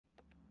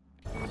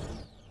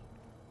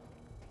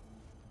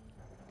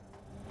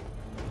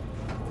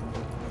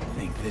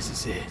This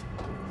is it.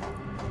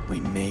 We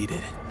made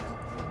it.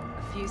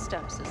 A few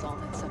steps is all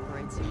that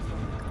separates you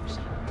from the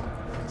Commission.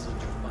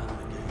 Since you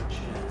finally get a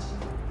chance,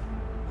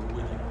 we're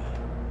with you, man.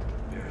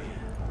 Very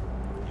end.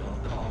 Y'all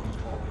call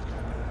always.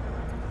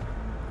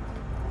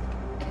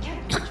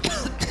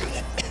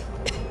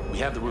 We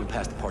have the room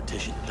past the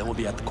partition, then we'll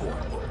be at the core.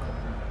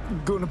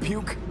 Gonna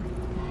puke?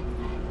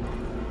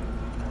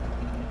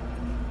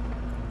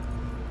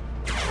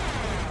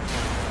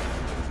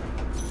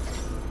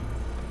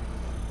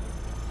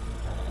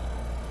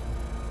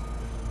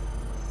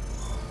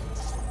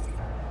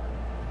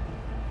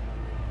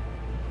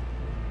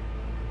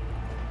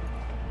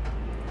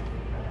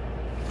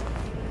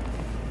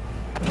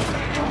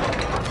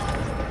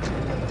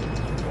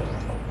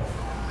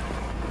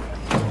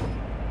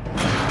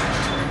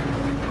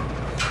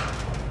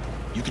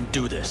 You can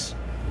do this.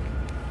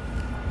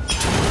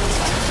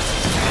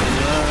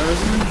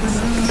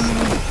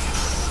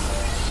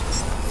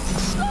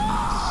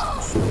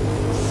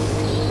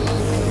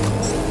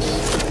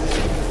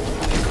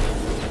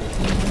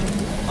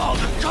 Oh,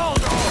 the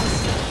Goldos!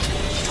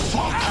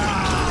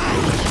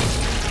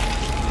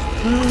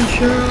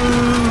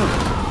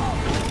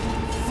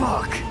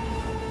 Fuck!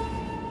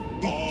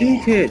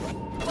 Dickhead!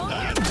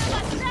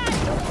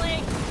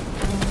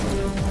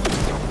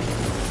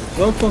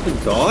 Don't fucking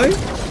die?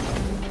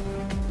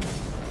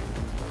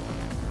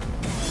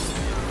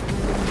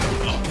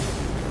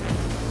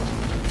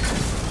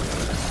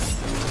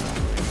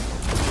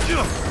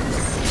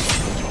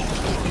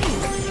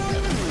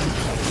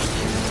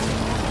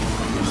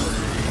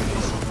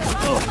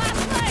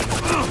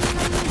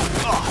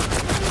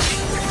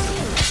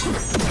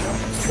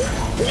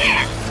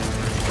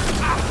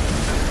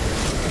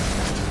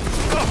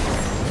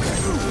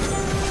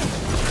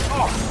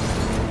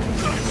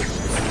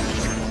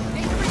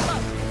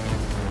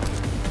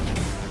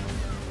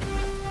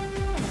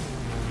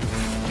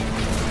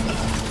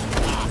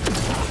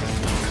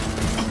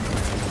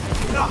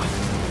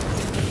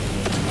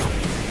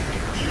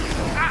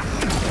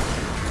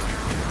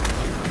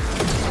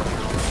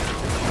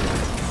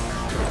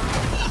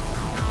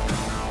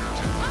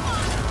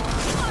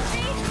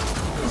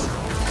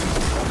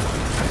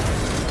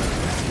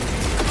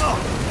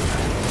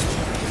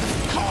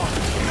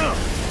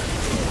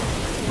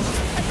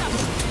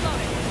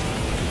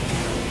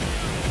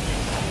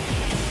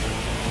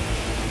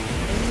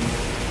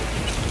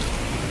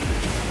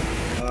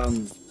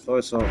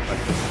 So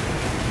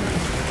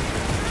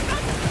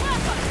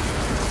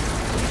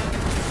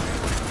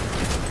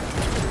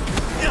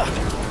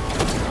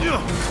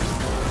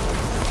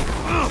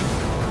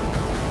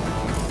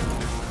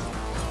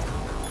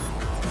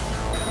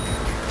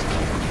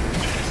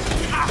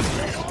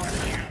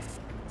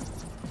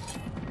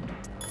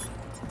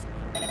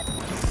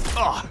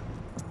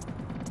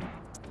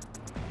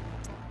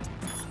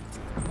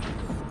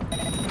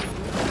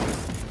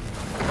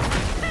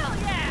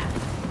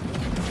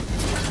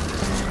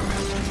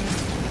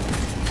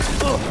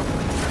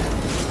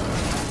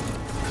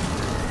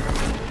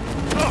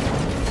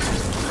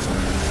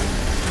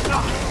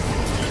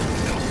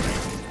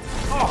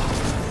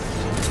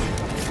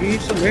need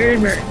some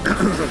hammer.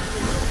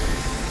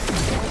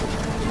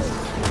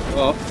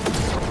 Oh.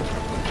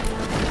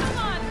 Come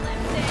on,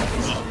 lipstick.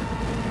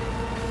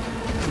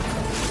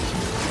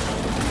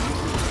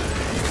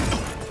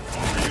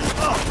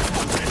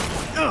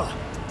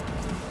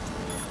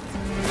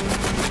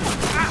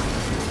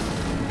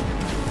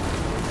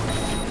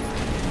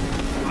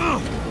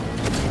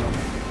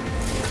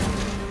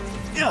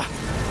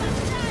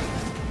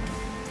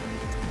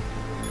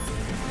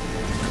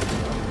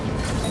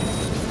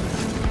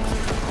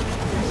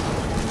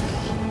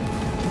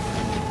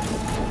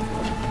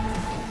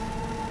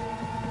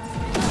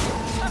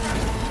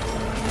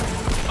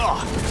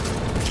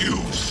 You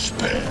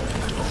spared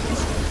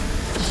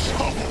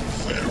so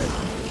very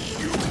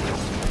human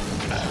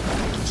and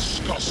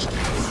disgusting.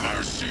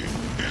 Mercy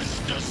is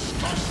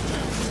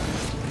disgusting.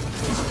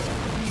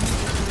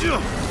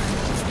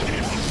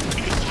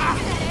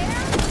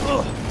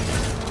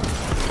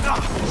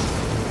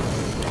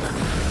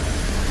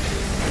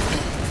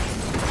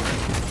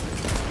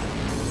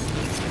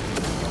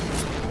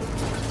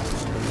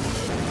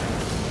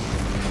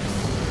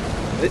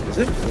 Is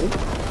it cool?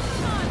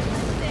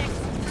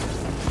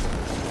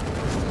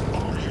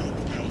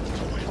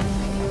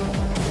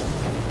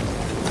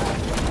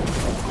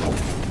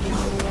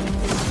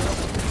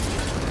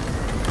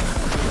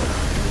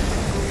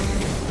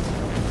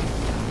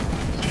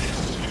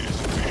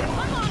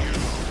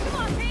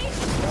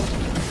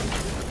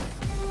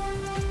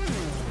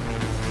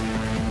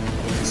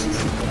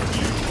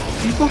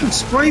 You fucking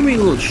spray me,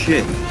 little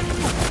shit.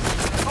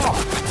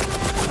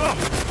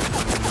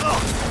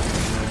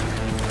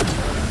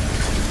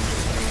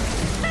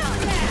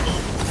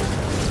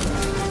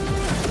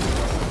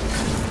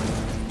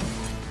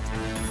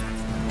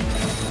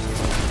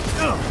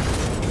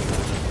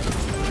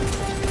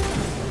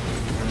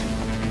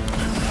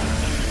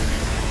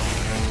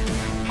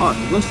 Oh,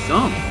 let's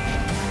jump.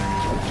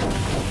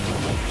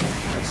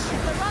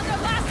 They're on their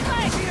last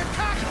leg.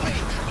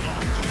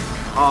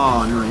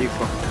 Oh no, you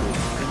fucking fool.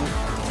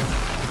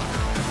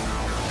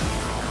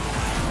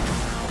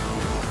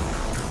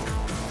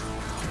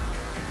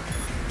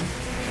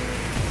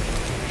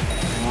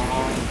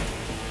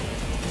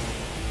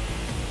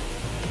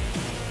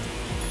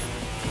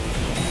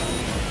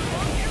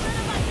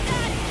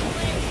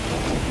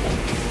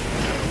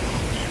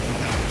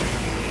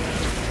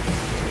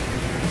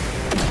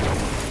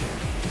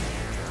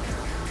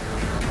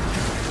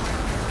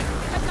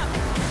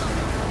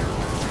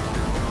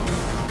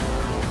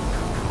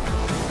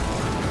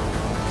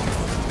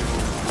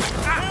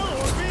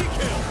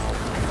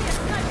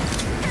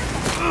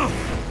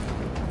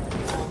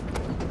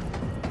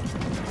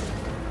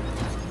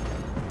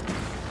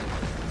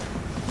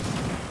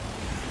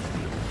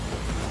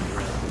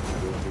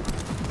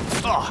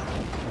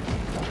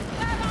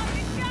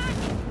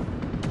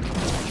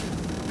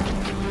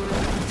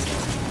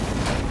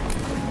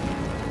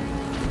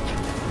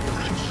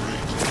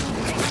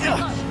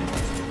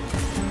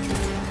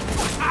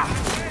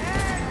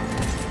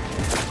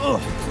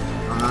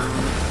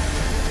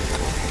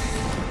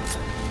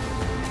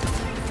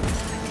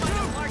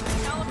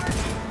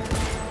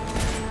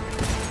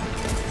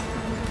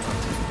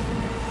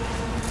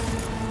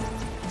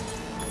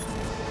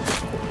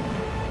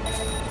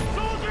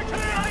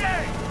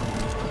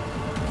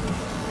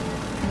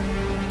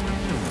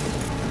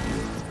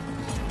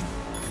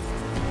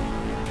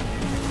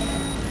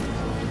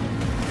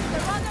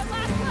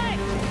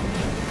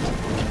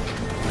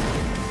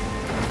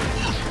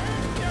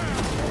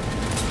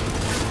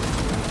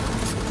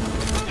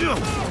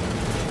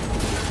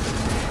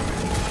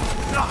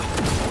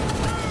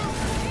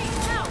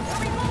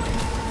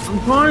 I'm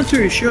trying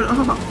to shut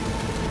up.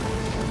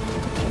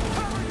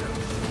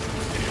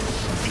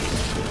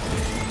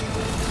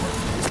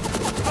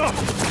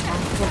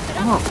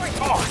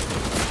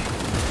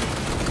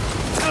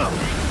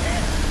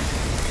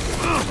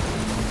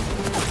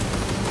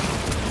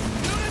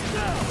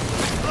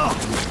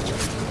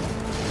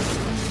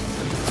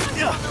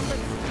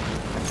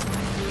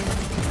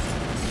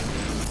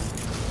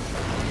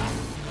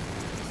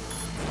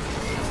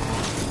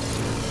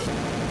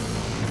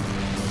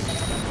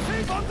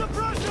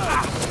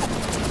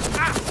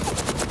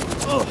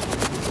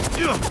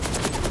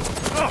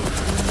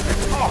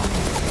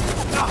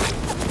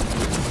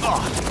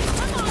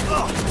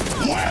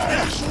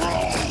 Where's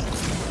Rogue?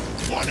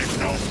 Wanted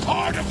no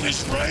part of this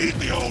raid,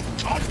 the old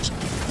cunt.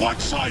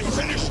 Once I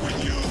finish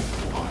with you,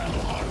 I'll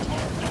hunt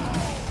her down.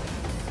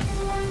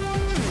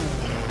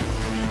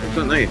 I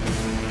don't know.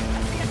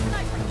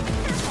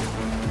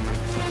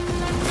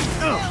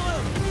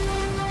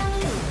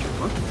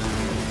 What?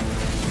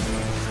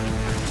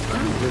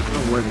 Oh, there's no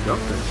way to go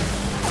there.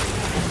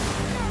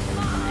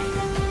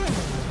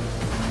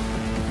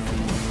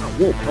 Oh,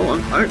 whoa, hold on.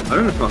 I don't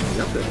know if I can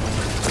get there.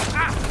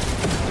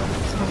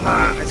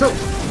 It's up!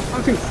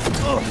 Fucking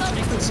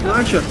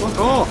smash it! Fuck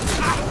off!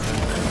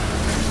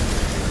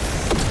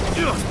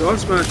 Dog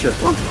smash it!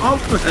 Fuck off,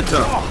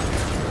 Smasher!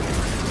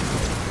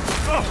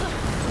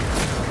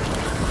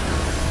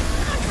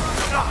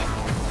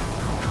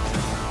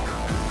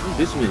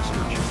 This means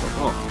smash it.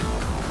 Fuck off.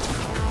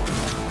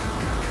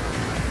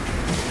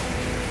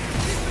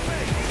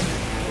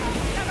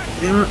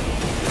 Damn it!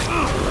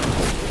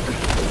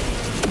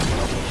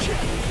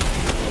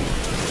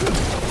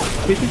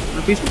 Piece me?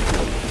 No piece me?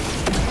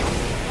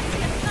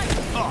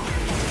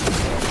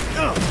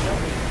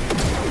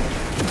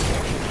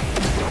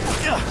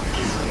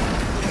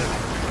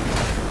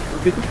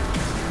 People?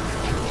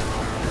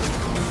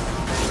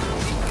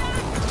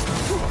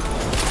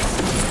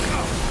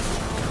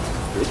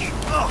 Bitch.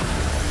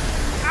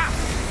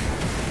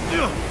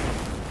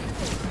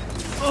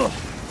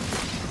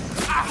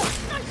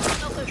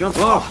 Jump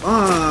off!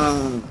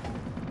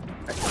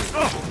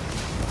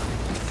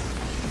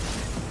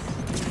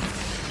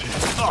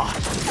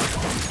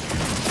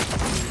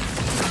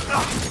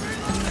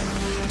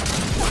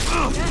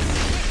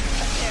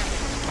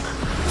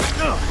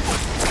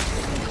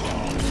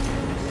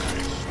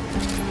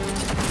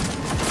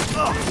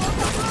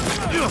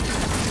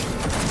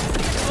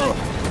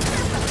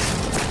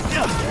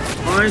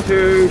 Trying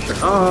to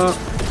shut up.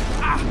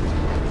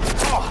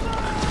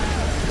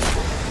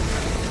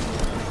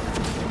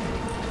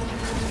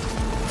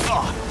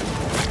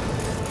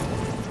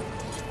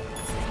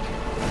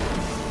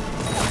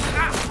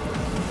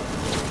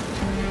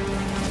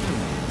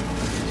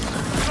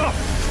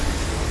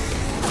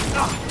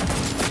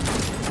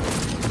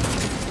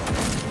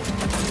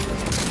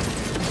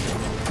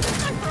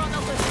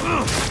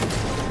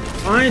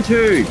 Trying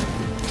to.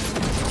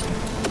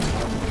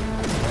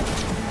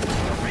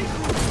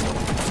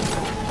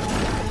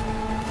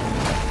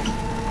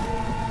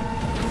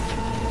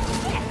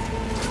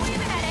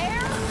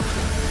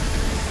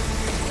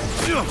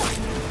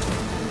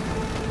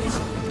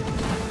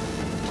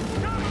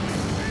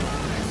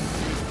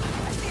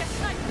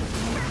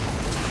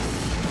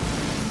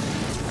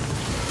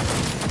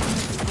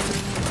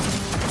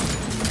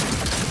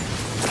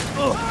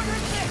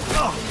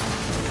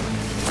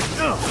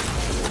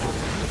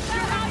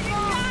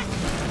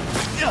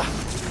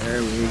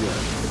 There we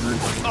go.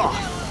 Well,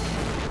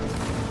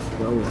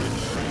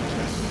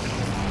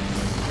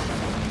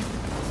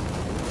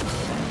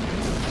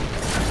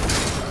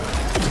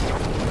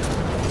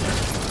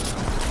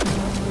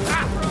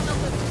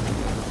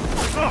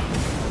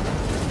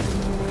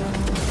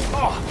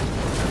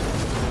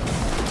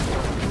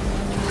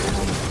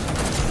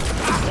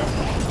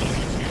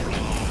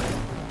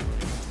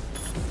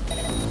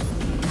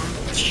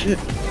 shit.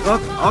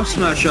 Fuck off,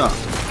 Smasher.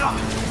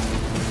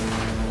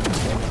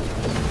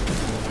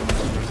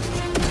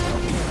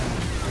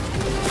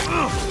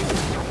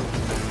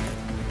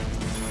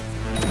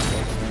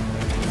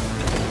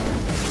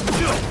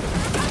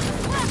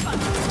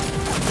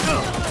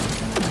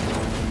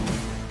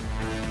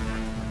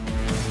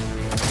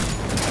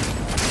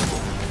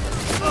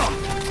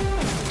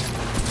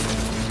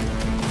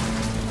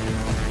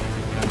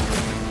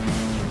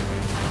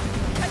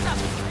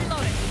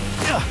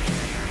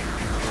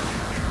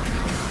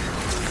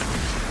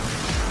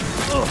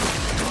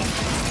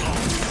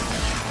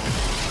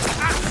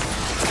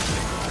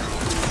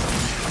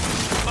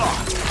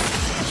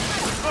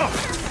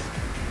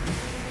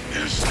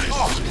 Is this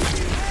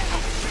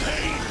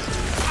pain?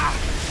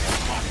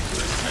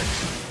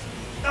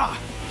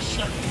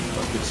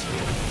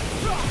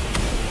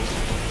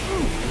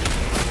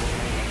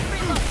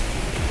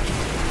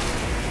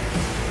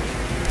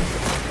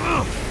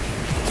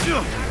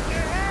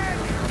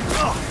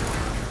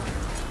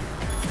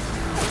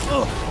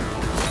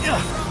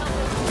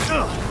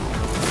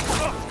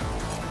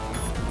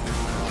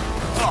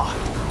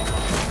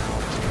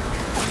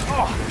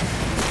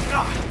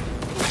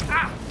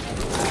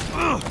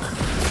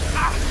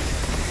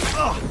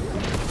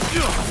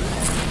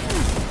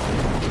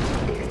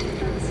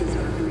 Defenses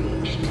are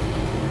breached.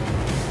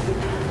 The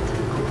path to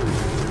the core.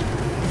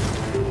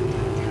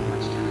 How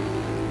much time?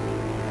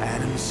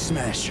 Adam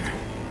Smasher.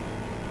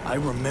 I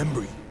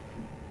remember you.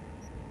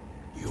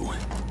 You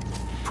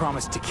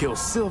promised to kill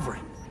Silver.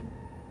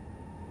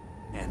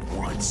 And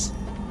once,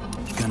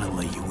 gonna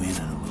let you in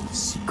on a little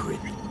secret.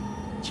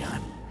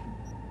 John.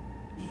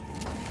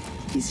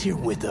 He's here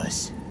with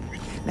us.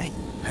 Hey,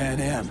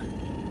 Panam.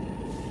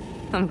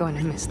 I'm going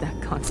to miss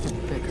that constant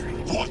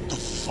bickering. What the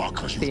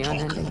fuck are you The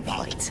talking unending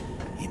about? fights.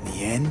 In the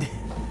end,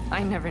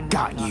 I never knew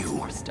Got I was you.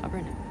 more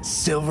stubborn.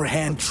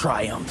 Silverhand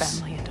triumphs.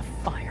 Family into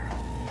fire.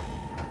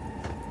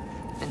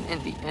 And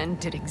in the end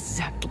did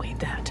exactly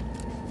that.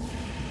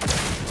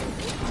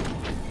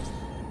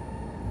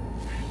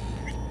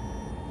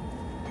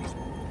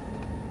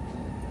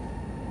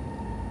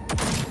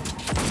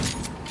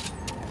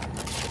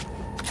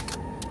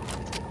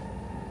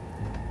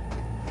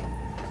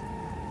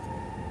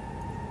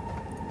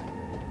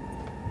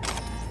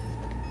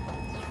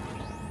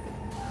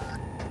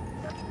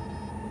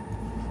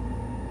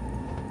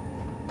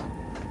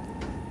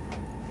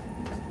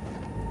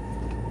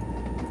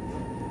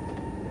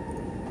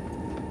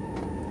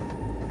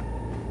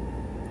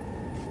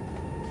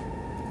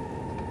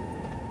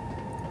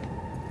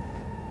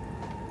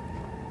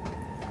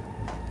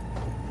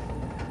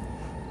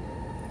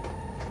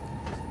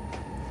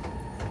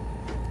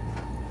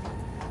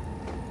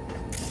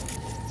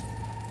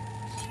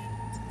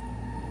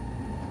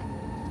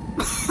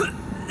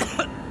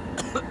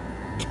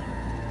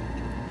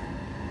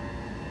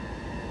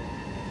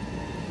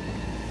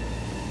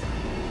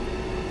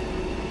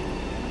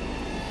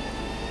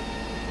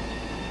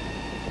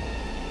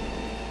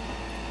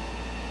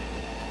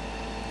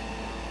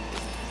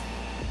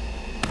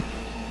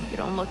 You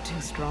don't look too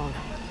strong.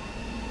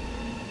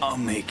 I'll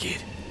make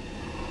it.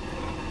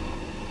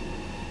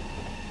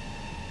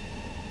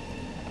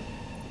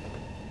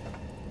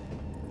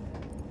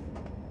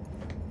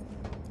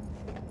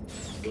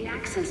 The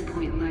access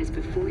point lies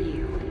before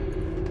you.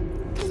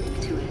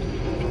 Stick to it.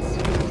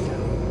 Insert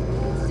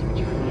yourself. Search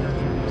for the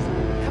others.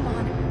 Come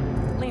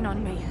on, lean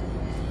on me.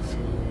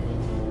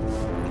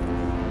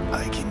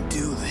 I can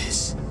do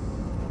this.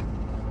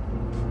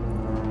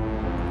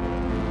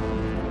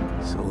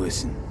 So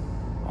listen,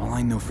 all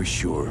I know for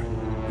sure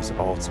is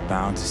Alt's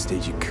bound to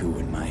stage a coup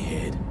in my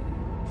head.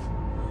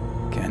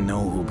 Can't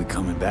know who'll be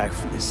coming back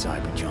from this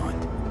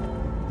cyberjaunt.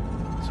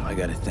 So I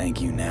gotta thank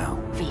you now.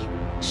 V,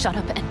 shut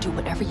up and do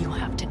whatever you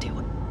have to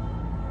do.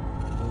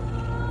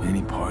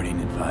 Any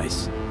parting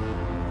advice?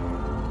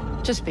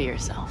 Just be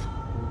yourself.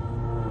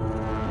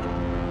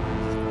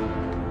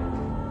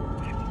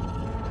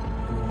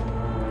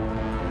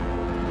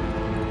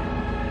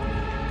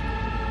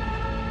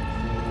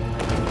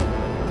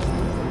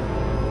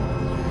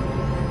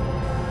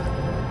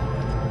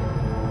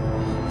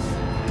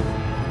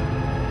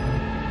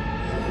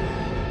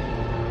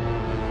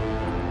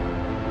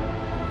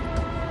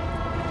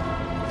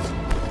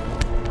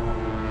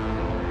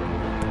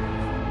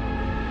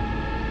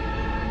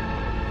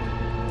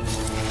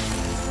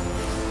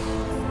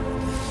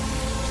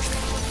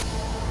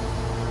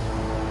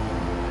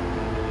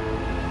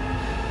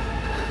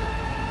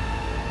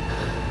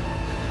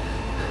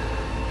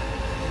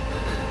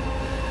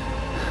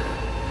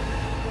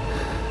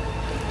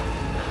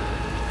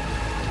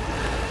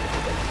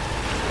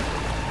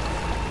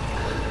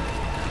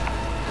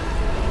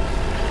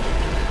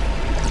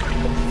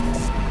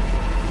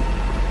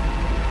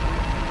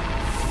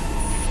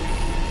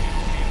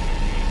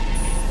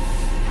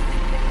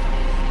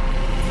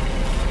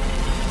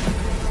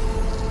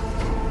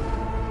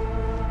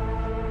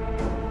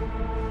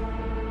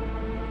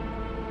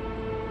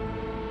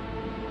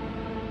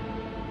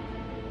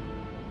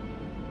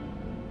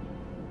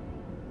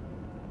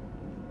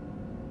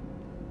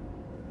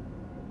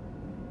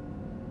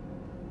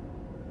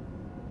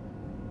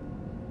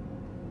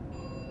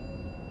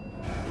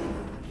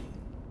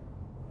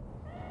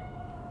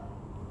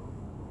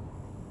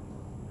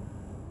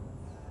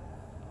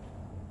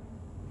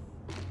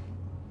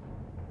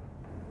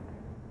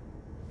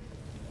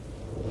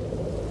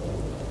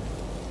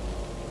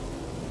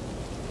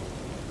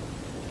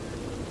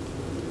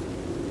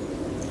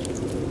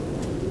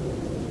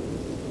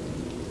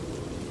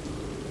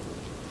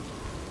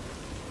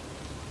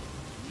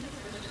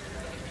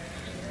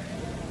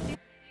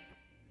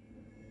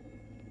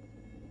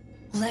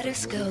 Let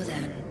us go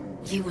then,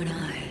 you and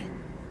I.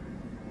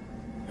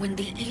 When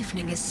the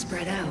evening is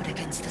spread out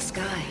against the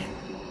sky,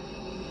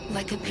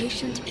 like a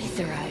patient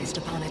etherized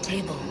upon a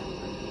table.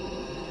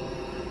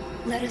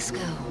 Let us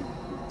go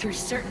through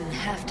certain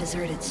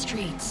half-deserted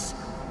streets,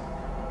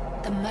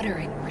 the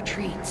muttering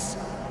retreats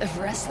of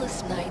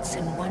restless nights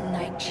in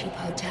one-night cheap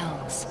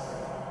hotels,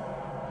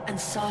 and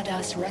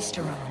sawdust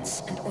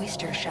restaurants and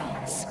oyster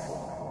shells.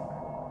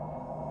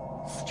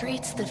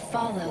 Streets that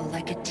follow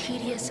like a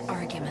tedious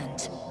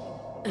argument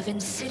of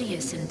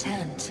insidious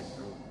intent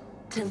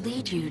to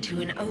lead you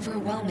to an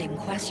overwhelming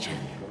question.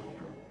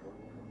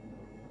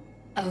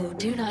 Oh,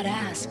 do not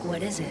ask,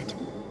 what is it?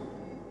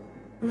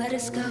 Let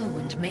us go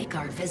and make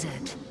our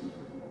visit.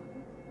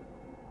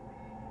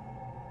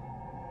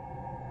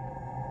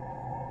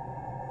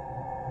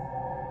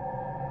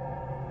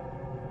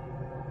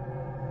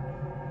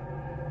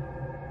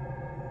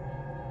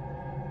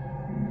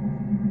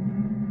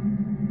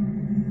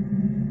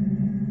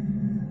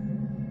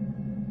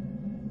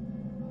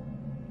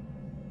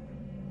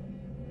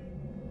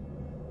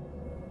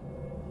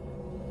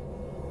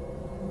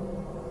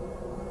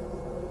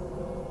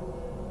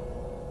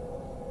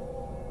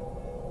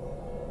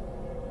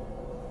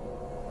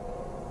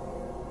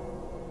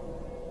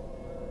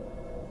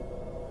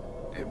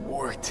 It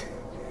worked.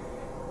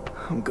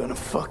 I'm gonna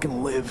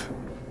fucking live.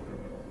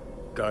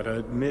 Gotta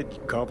admit, you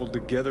cobbled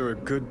together a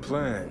good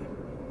plan.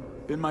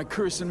 Been my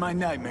curse and my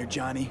nightmare,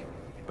 Johnny.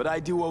 But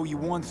I do owe you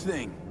one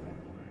thing.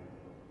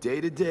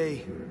 Day to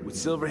day, with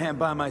Silverhand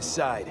by my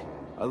side,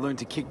 I learned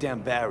to kick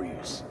down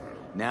barriers.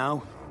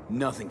 Now,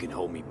 nothing can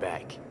hold me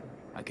back.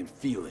 I can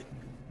feel it.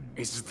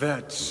 Is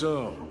that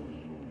so?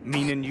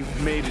 Meaning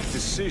you've made a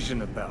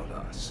decision about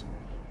us?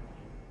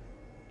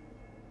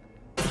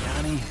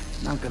 Johnny,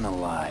 not gonna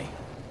lie.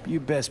 You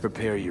best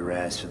prepare your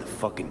ass for the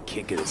fucking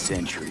kick of the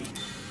century.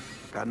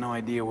 Got no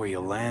idea where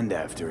you'll land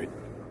after it,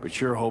 but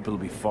sure hope it'll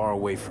be far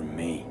away from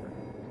me.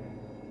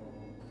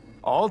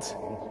 Alt?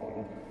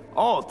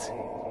 Alt!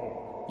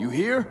 You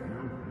here?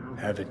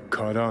 Haven't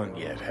caught on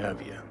yet,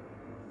 have you?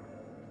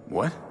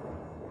 What?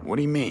 What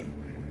do you mean?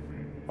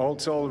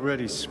 Alt's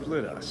already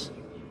split us.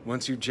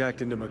 Once you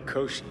jacked into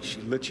Mikoshi,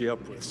 she lit you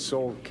up with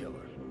Soul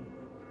Killer.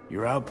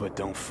 Your output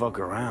don't fuck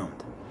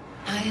around.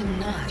 I am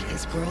not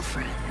his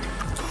girlfriend.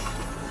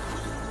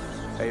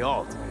 Hey,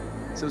 Alt.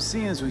 So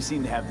seeing as we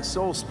seem to have the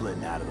soul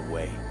splitting out of the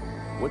way,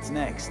 what's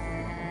next?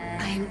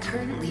 I am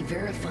currently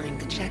verifying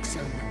the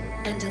checksum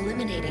and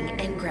eliminating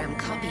engram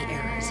copy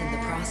errors in the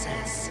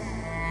process.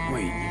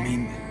 Wait, you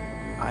mean...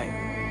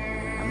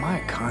 Am I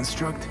a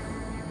construct?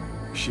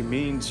 She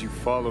means you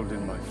followed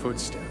in my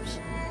footsteps.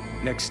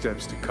 Next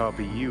step's to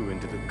copy you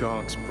into the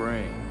Gonk's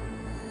brain.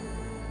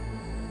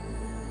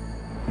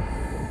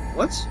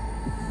 What?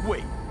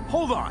 Wait,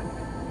 hold on.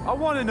 I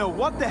want to know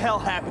what the hell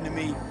happened to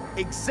me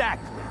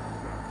exactly.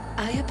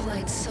 I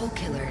applied Soul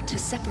Killer to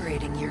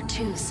separating your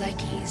two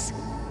psyches,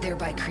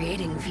 thereby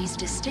creating V's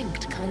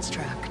distinct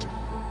construct.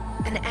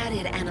 An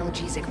added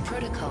analgesic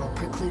protocol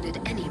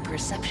precluded any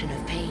perception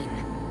of pain.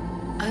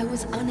 I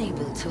was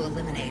unable to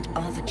eliminate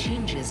all the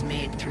changes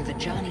made through the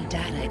Johnny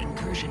data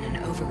incursion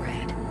and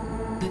override,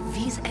 but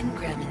V's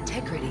engram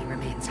integrity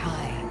remains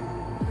high.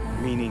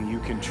 Meaning you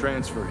can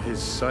transfer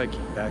his psyche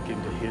back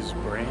into his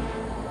brain?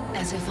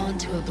 As if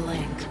onto a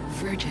blank,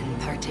 virgin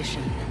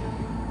partition.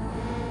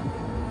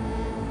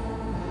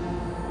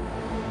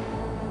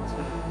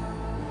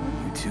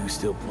 You two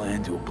still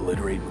plan to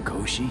obliterate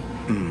Mikoshi?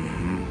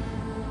 Mm-hmm.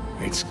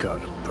 It's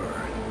gotta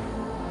burn.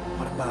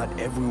 What about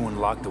everyone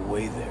locked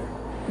away there?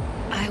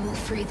 I will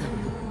free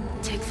them.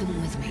 Take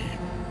them with me.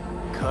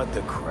 Cut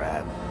the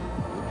crap.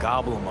 We'll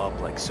gobble them up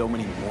like so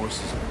many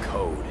morsels of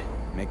code.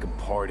 Make them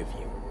part of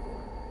you.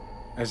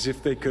 As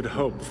if they could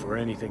hope for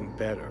anything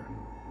better.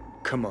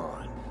 Come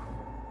on.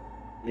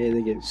 Yeah,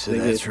 they get. So they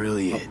that's get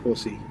really a it.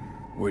 Pussy.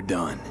 We're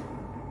done.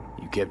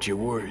 You kept your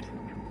word.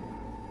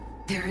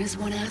 There is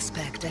one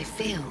aspect I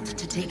failed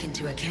to take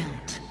into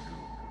account.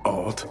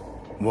 Alt?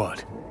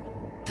 What?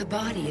 The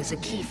body is a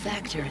key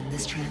factor in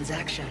this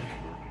transaction.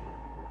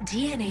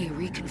 DNA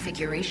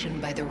reconfiguration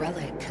by the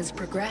relic has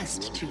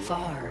progressed too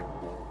far.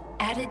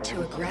 Added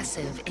to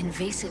aggressive,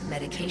 invasive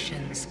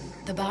medications,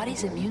 the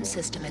body's immune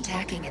system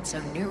attacking its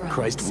own neurons.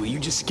 Christ, will you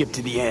just skip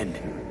to the end?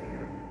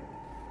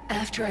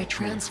 After I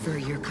transfer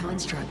your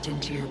construct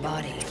into your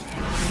body,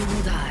 you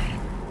will die.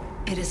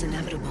 It is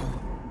inevitable.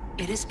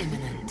 It is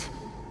imminent.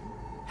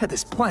 Had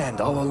this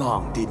planned all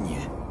along, didn't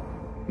you?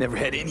 Never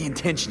had any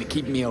intention of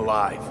keeping me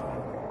alive.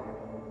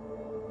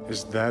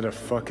 Is that a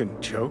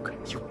fucking joke?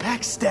 You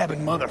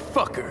backstabbing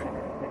motherfucker!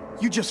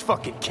 You just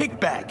fucking kick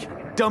back,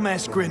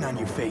 dumbass grin on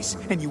your face,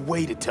 and you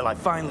waited till I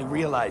finally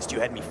realized you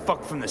had me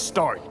fucked from the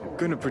start.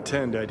 Gonna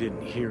pretend I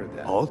didn't hear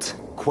that. Alt,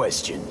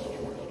 question.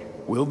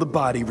 Will the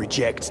body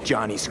reject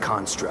Johnny's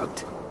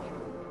construct?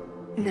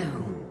 No.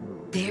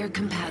 They are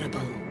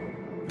compatible.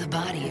 The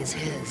body is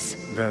his.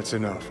 That's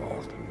enough,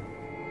 Alt.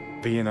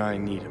 V and I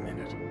need a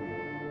minute.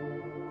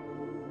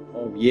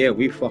 Oh yeah,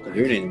 we fucking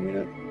heard it in a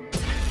minute.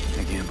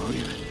 I can't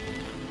believe it.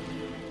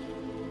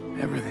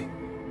 Everything.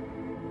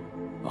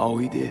 All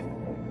we did.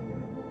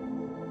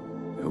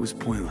 was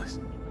pointless.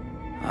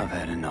 I've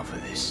had enough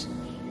of this.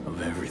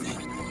 Of everything.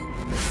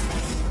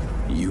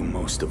 You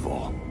most of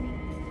all.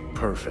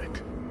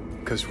 Perfect.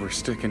 Because we're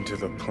sticking to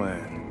the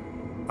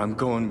plan. I'm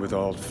going with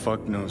all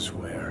fuck knows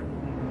where.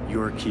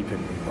 You're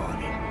keeping the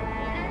body.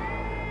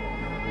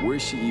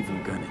 Where's she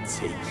even gonna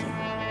take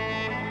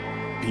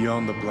you?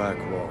 Beyond the Black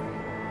Wall.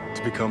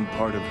 To become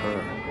part of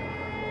her.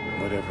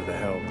 Whatever the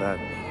hell that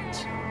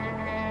means.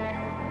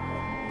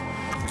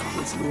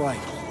 What's it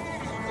like?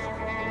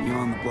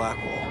 Beyond the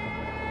Black Wall.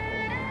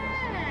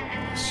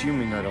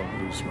 Assuming I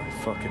don't lose my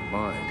fucking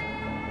mind.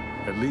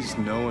 At least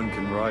no one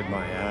can ride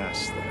my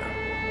ass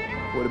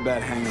there. What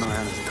about hanging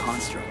around as a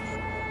construct?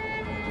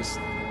 Just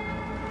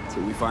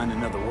till we find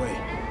another way.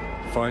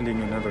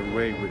 Finding another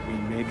way would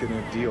mean making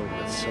a deal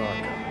with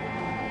Sokka.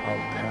 I'll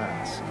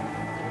pass.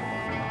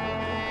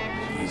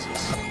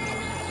 Jesus.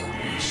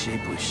 A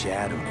shapeless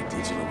shadow in a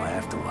digital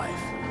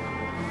afterlife.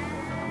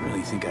 I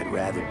really think I'd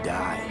rather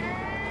die.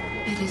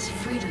 It is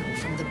freedom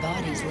from the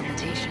body's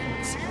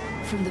limitations,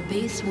 from the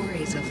base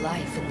worries of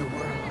life in the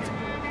world.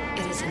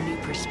 It is a new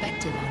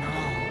perspective on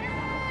all.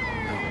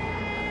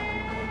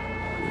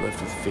 We're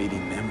left with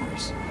fading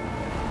memories.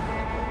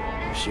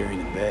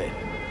 Sharing a bed.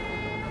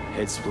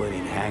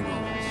 Head-splitting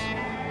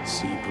hangovers.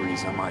 Sea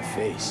breeze on my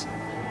face.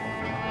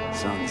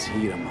 Sun's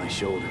heat on my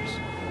shoulders.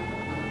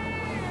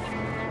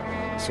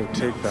 So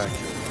take back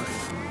your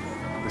life.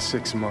 The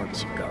 6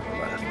 months you got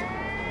left.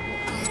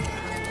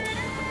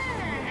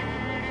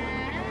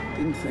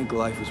 Didn't think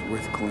life was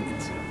worth clinging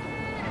to.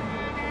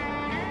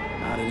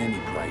 Not at any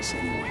price,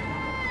 anyway.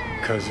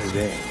 'Cause it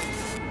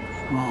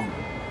ain't. Wrong.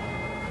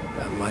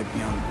 That light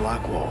beyond the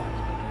Black Wall.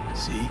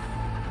 See?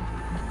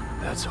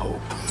 That's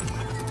hope.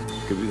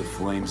 Could be the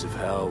flames of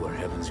hell or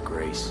heaven's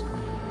grace.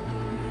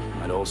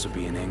 Might also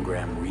be an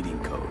engram reading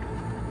code.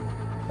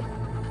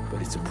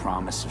 But it's a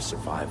promise of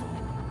survival.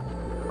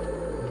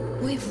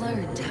 We've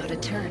learned how to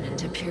turn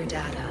into pure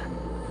data,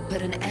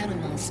 but an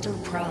animal still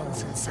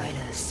prowls inside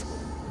us.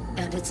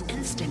 And its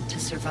instinct to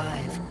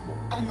survive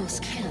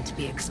almost can't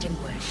be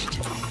extinguished.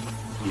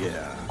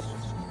 Yeah.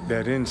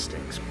 That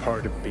instinct's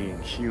part of being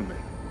human.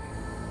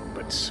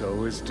 But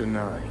so is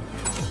denying.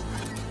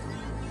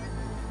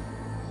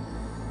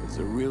 Is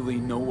there really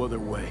no other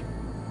way?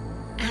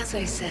 As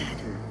I said,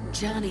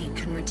 Johnny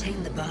can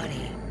retain the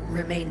body,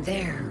 remain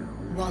there,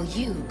 while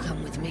you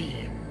come with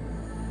me.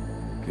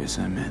 Guess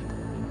I meant,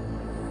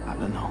 I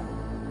don't know,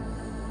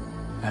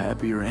 a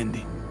happier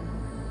ending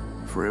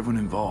for everyone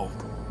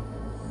involved.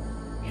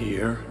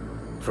 Here,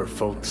 for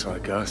folks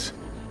like us,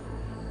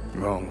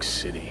 wrong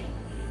city,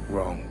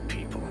 wrong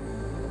people.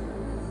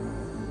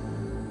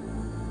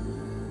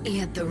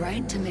 Yet the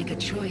right to make a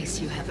choice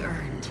you have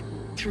earned,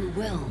 through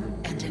will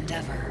and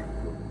endeavor.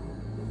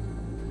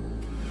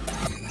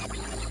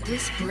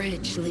 This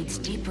bridge leads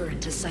deeper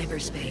into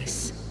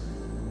cyberspace.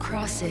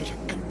 Cross it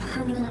and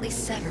permanently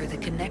sever the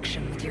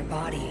connection with your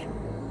body.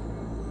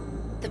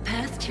 The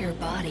path to your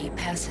body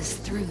passes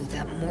through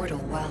that mortal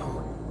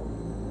well.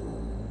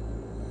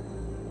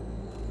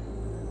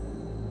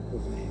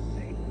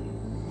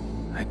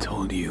 I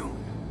told you.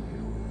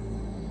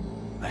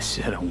 I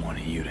said I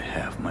wanted you to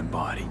have my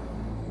body.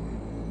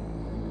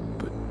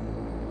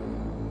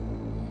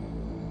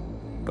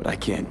 But I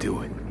can't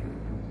do it.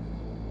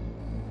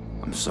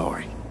 I'm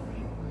sorry.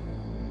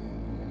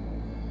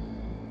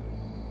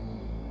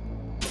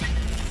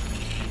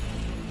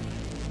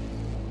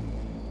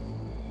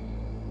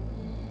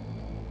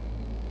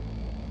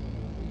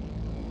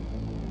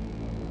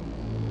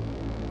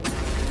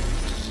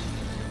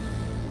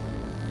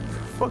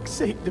 For fuck's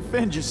sake,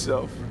 defend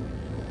yourself.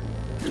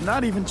 You're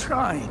not even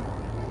trying.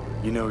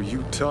 You know,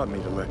 you taught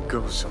me to let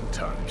go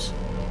sometimes.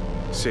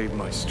 Save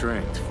my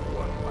strength for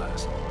one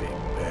last big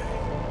bang.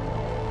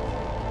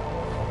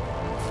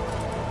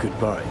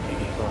 Goodbye,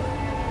 Iggy.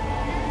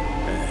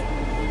 And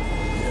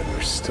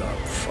never stop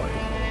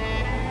fighting.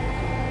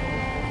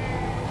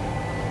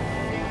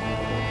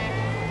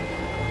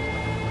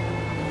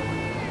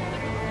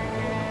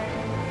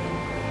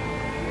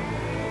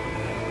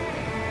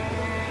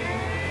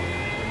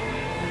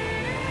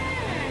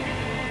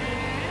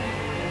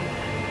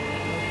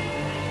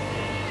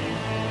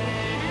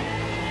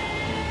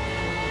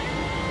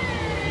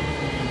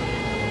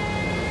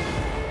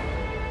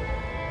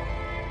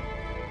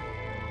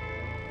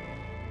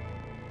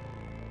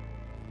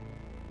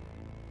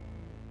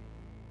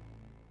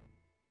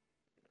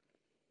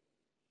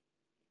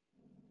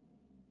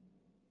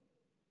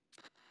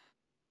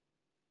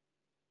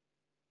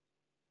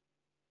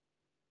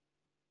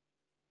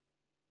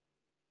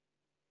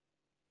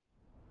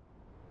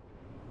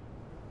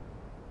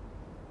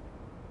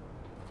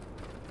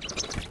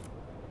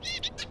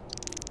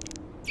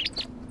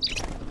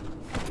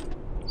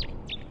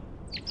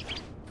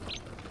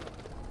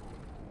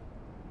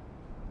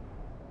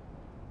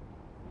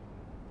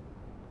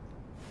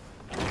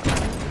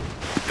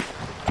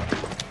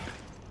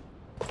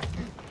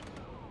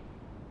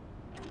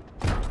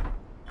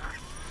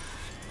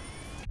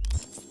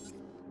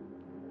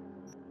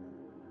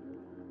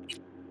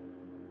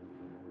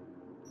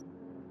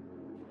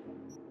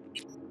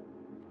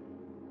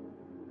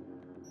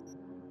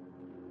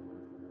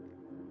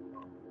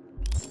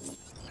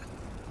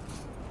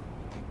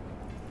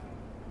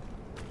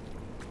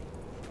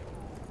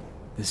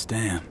 This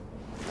dam.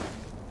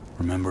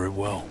 Remember it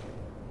well.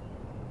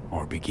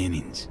 Our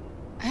beginnings.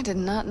 I did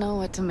not know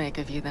what to make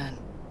of you then.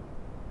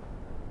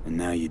 And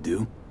now you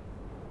do?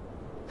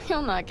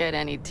 You'll not get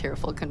any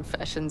tearful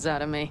confessions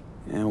out of me.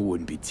 It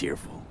wouldn't be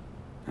tearful.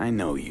 I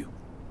know you.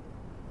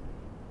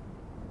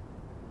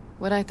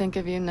 What I think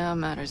of you now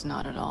matters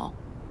not at all.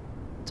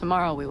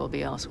 Tomorrow we will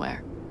be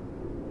elsewhere.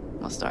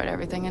 We'll start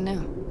everything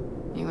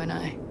anew. You and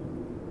I.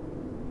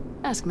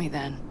 Ask me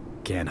then.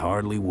 Can't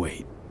hardly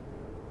wait.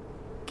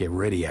 Get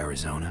ready,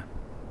 Arizona.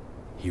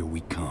 Here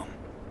we come.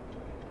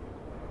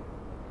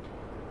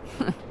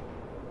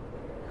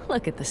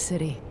 Look at the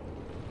city.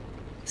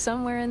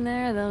 Somewhere in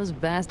there, those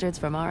bastards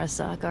from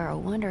Arasaka are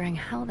wondering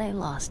how they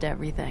lost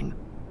everything.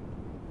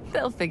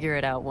 They'll figure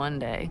it out one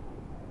day.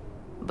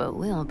 But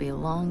we'll be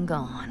long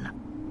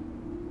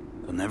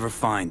gone. They'll never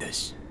find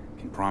us.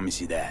 Can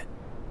promise you that.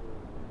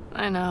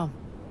 I know.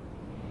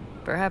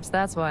 Perhaps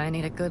that's why I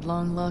need a good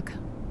long look.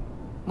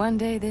 One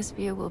day this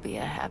view will be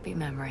a happy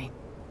memory.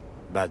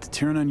 About to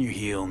turn on your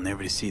heel,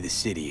 never to see the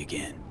city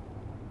again.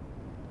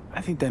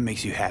 I think that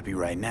makes you happy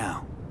right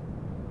now.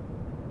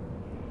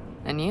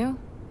 And you?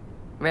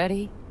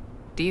 Ready?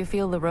 Do you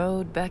feel the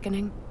road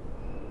beckoning?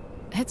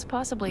 It's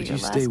possibly Would your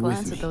you last stay with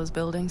glance me? at those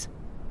buildings.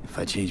 If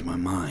I change my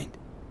mind.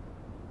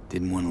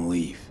 Didn't want to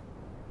leave.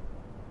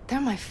 They're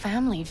my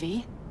family,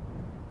 V.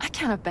 I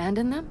can't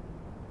abandon them.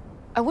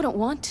 I wouldn't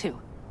want to.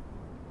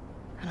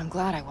 And I'm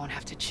glad I won't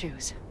have to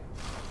choose.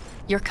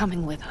 You're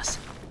coming with us.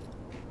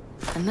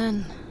 And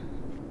then...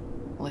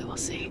 we will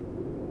see.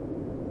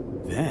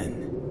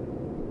 Then?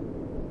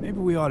 Maybe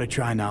we ought to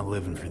try not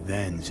living for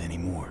thens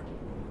anymore.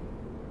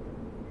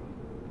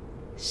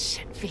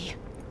 Shit, V.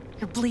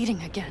 You're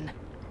bleeding again.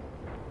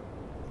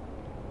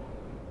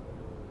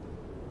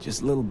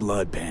 Just a little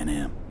blood, Pan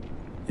Am.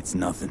 It's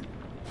nothing.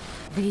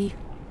 V,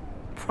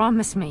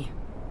 promise me.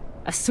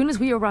 As soon as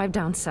we arrive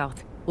down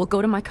south, we'll go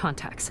to my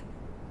contacts.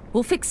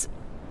 We'll fix...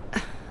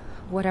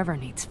 whatever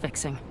needs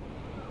fixing.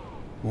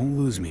 Won't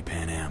lose me,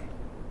 Pan Am.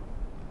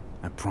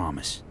 I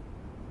promise.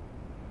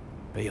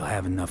 Bet you'll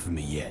have enough of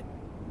me yet.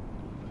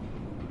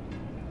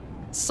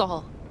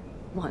 Saul,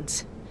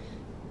 once.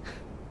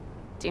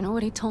 Do you know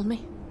what he told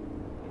me?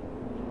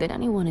 That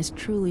anyone is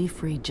truly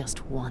free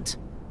just once.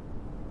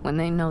 When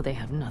they know they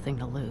have nothing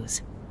to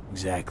lose.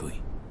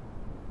 Exactly.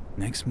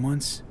 Next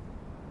month's...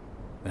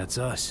 that's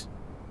us.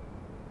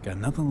 Got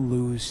nothing to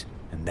lose,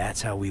 and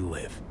that's how we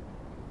live.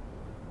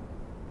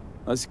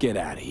 Let's get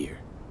out of here.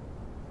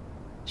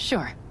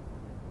 Sure.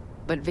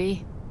 But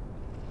V...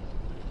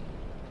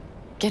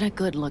 get a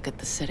good look at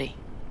the city.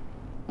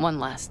 One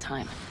last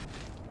time.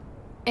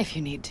 If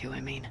you need to, I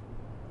mean.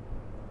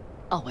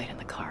 I'll wait in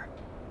the car.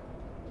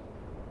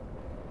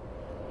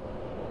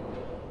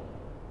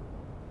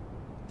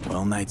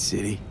 Well, Night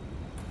City.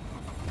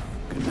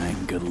 Good night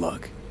and good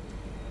luck.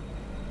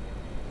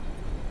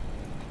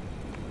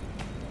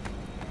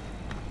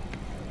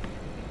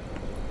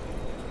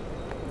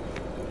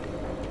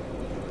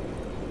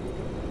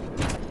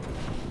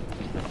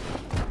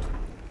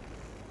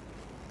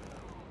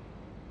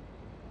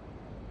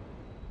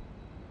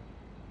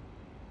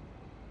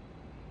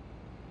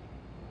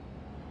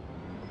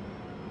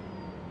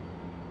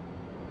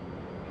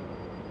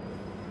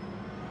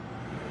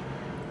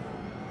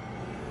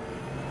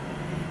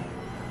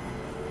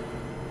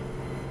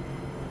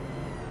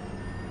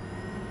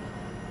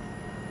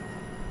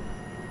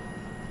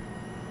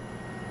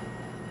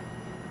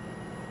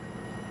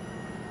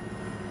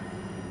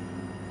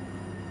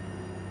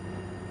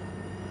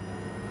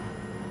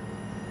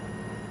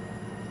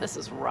 This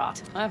is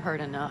rot. I've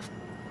heard enough.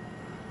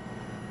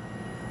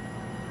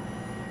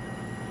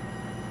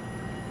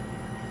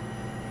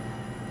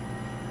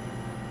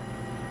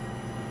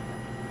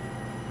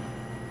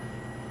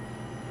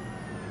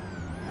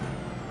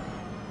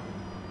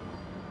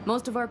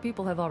 Most of our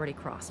people have already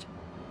crossed.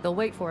 They'll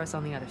wait for us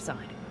on the other side.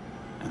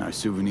 And our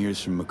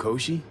souvenirs from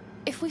Mikoshi?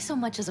 If we so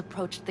much as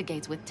approached the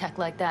gates with tech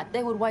like that,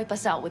 they would wipe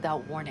us out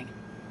without warning.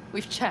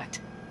 We've checked.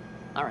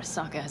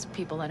 Arasaka has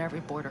people at every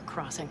border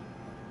crossing.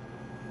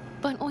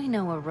 But we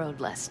know a road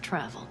less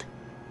traveled.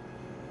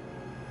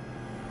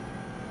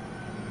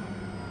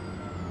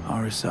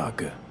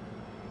 Arasaka.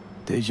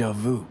 Deja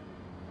vu.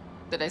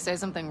 Did I say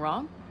something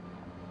wrong?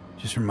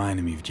 Just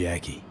reminded me of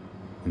Jackie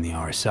and the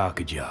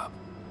Arasaka job.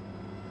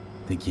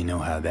 Think you know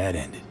how that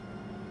ended.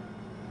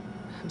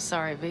 I'm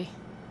sorry, V.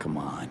 Come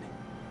on.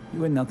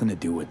 You had nothing to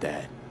do with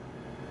that.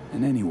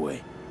 And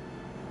anyway,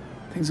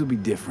 things will be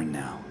different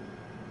now.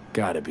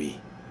 Gotta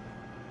be.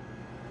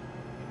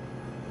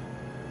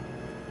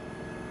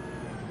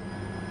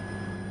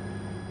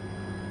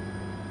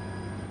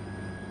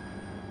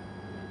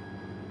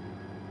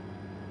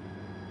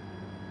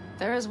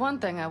 There is one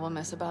thing I will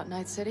miss about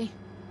Night City.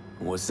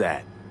 What's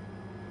that?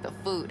 The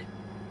food.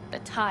 The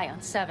Thai on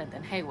 7th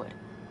and Haywood.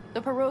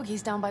 The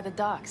pierogies down by the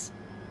docks.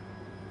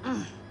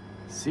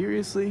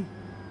 Seriously?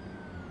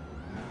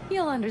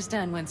 You'll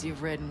understand once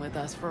you've ridden with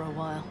us for a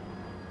while.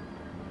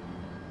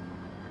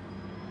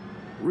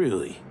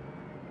 Really?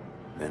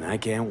 Then I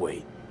can't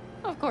wait.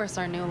 Of course,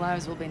 our new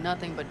lives will be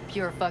nothing but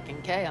pure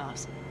fucking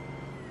chaos.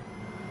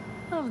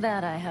 Of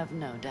that, I have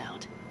no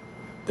doubt.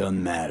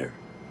 Doesn't matter.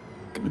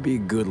 Gonna be a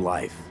good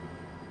life.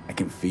 I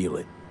can feel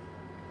it.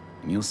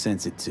 And you'll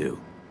sense it too.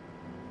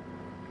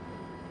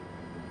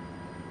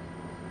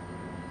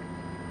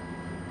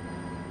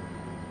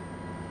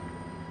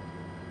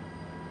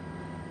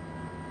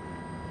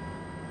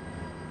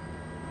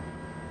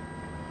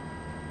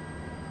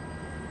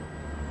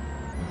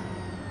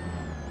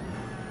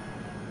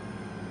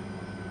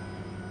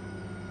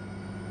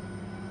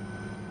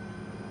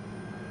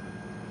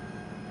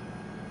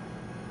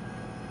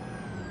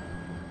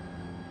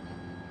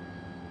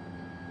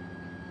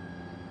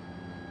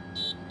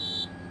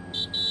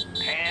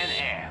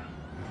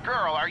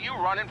 Girl, are you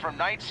running from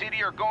Night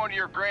City or going to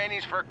your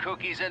granny's for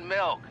cookies and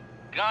milk?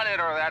 Gun it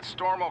or that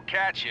storm will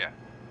catch you.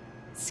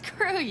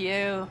 Screw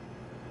you.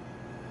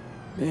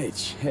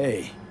 Mitch,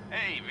 hey.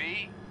 Hey,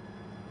 V.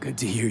 Good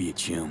to hear you,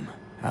 chum.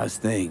 How's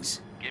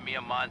things? Give me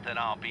a month and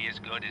I'll be as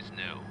good as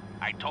new.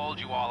 I told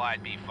you all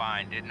I'd be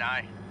fine, didn't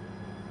I?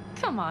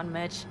 Come on,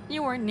 Mitch.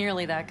 You weren't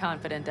nearly that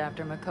confident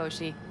after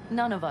Mikoshi.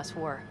 None of us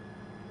were.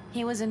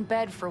 He was in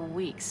bed for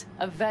weeks,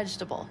 a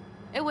vegetable.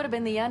 It would have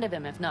been the end of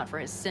him if not for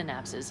his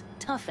synapses.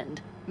 Toughened,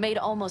 made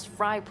almost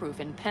fry-proof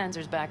in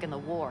panzers back in the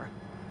war.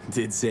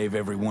 Did save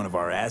every one of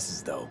our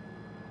asses, though.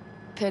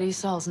 Pity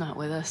Saul's not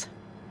with us.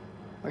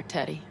 Or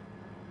Teddy.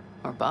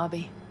 Or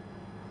Bobby.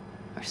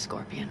 Or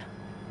Scorpion.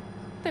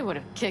 They would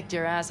have kicked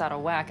your ass out of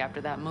whack after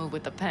that move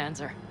with the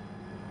Panzer.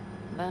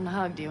 Then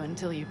hugged you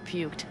until you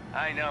puked.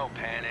 I know,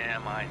 Pan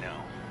Am, I know.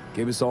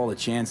 Give us all a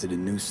chance at a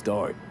new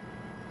start.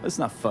 Let's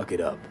not fuck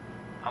it up.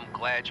 I'm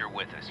glad you're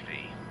with us,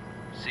 V.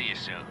 See you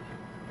soon.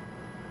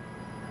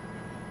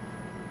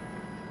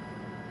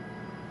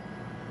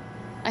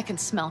 I can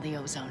smell the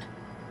ozone,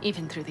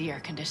 even through the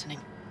air conditioning.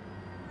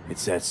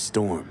 It's that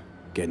storm,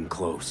 getting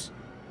close.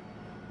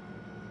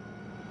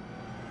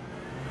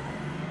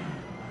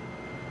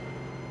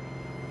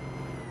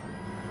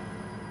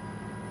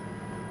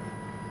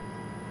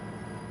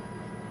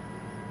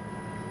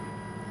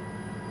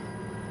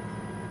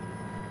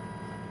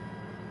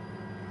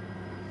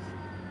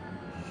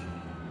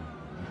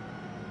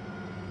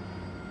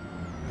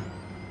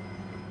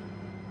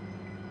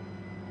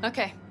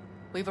 Okay,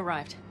 we've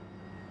arrived.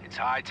 It's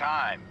high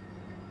time.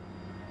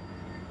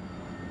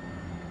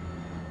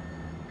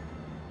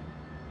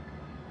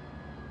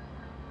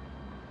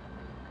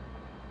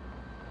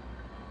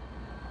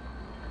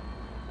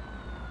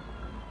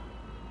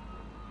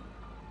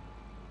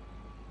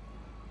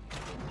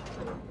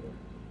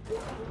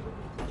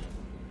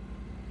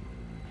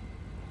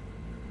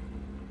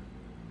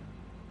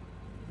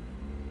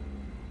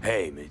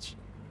 Hey, Mitch.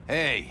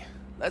 Hey,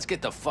 let's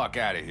get the fuck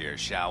out of here,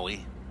 shall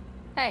we?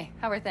 Hey,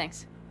 how are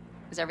things?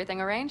 Is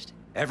everything arranged?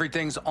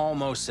 Everything's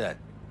almost set.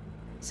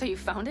 So you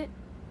found it?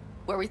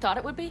 Where we thought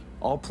it would be?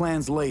 All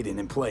plans laid and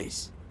in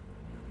place.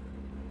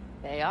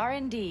 They are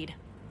indeed.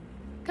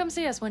 Come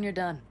see us when you're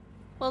done.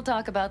 We'll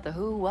talk about the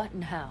who, what,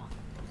 and how.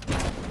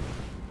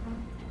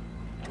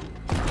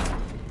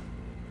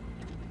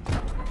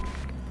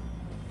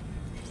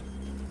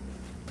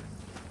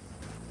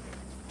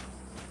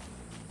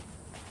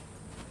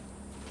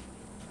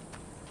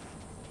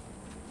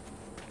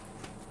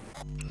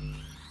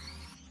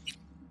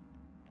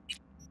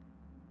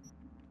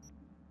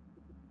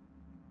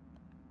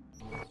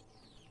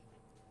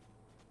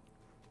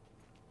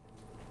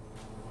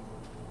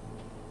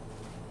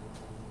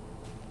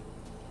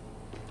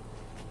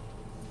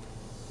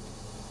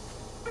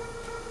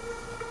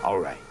 All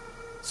right.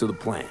 So the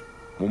plan.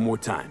 One more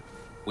time.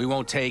 We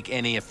won't take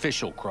any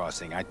official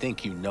crossing. I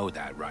think you know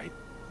that, right?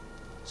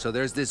 So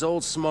there's this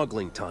old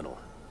smuggling tunnel.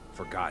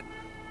 Forgotten.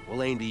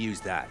 We'll aim to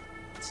use that.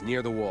 It's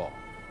near the wall.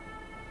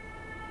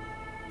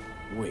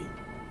 Wait.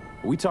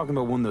 Are we talking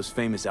about one of those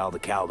famous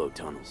Aldecaldo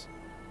tunnels?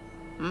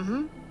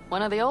 Mm-hmm.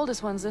 One of the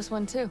oldest ones, this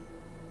one too.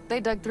 They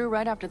dug through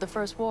right after the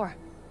First War.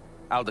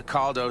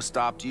 Aldecaldo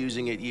stopped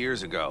using it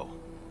years ago.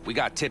 We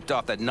got tipped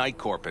off that Night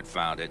Corp had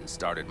found it and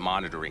started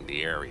monitoring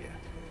the area.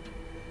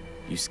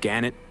 You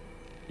scan it?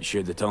 You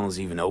sure the tunnel's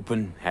even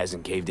open?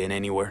 Hasn't caved in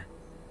anywhere?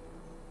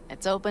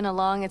 It's open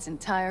along its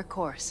entire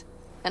course.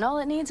 And all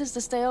it needs is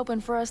to stay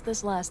open for us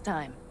this last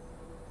time.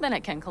 Then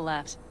it can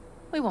collapse.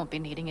 We won't be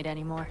needing it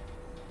anymore.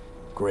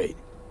 Great.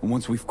 And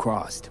once we've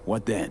crossed,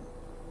 what then?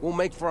 We'll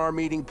make for our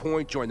meeting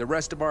point, join the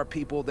rest of our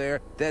people there,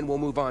 then we'll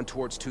move on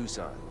towards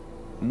Tucson.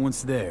 And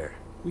once there,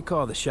 we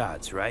call the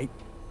shots, right?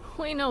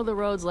 We know the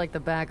roads like the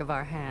back of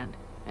our hand.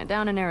 And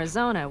down in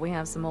Arizona, we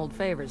have some old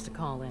favors to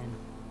call in.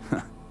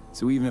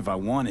 So even if I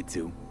wanted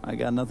to, I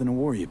got nothing to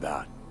worry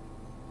about.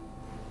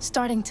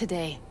 Starting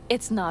today,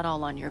 it's not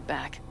all on your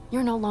back.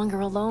 You're no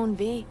longer alone,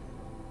 V.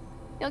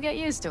 You'll get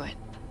used to it.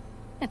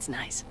 It's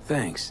nice.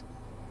 Thanks.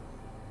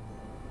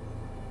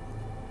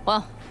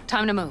 Well,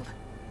 time to move,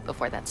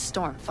 before that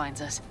storm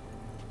finds us.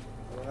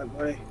 All right,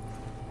 buddy.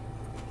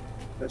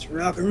 Let's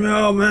rock and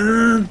roll,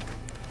 man.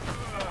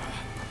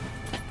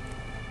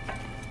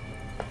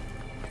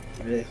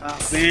 Ready to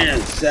hop in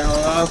and sail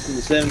off in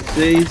the 7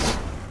 seas.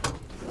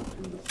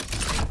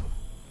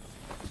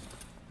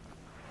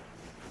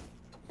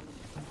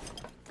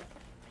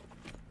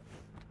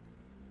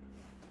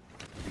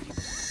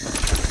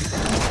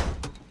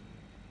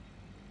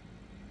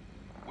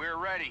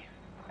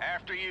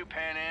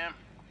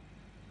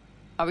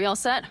 Are we all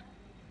set?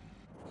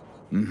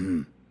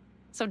 Mm-hmm.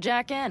 So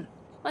jack in.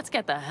 Let's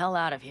get the hell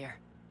out of here.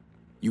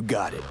 You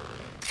got it.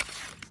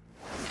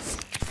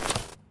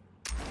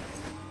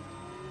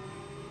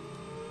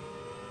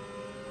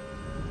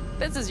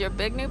 This is your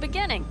big new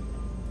beginning.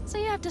 So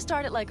you have to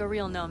start it like a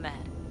real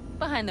nomad,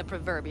 behind the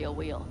proverbial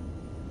wheel.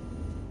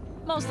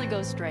 Mostly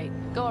go straight,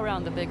 go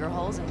around the bigger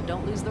holes, and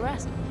don't lose the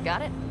rest.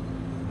 Got it?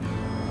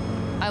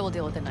 I will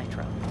deal with the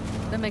nitro.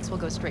 The mix will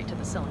go straight to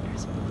the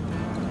cylinders.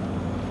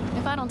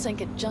 If I don't sync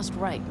it just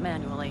right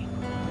manually,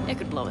 it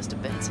could blow us to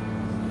bits.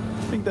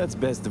 I think that's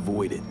best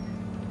avoided.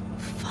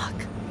 Fuck.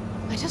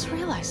 I just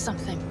realized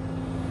something.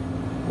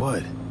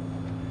 What?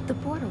 The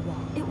border wall,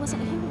 it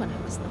wasn't here when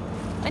I was little.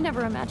 I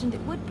never imagined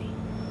it would be.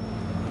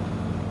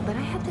 But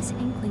I had this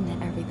inkling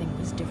that everything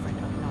was different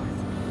up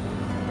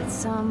north. That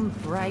some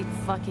bright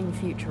fucking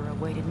future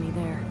awaited me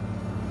there.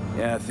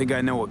 Yeah, I think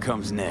I know what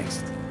comes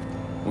next.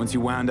 Once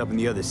you wound up on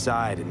the other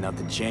side and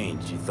nothing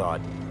changed, you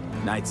thought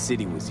Night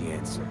City was the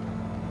answer.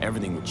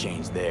 Everything would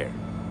change there.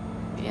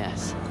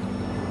 Yes.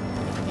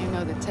 You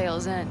know the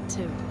tale's end,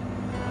 too.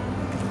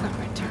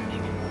 I'm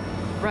returning.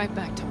 Right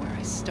back to where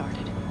I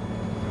started.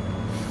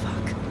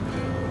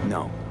 Fuck.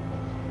 No.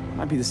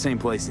 Might be the same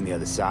place on the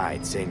other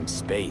side, same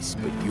space,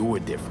 but you're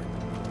different.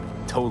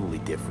 Totally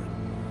different.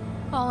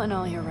 All in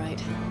all, you're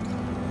right.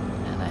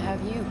 And I have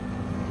you.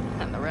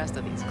 And the rest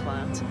of these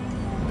clowns.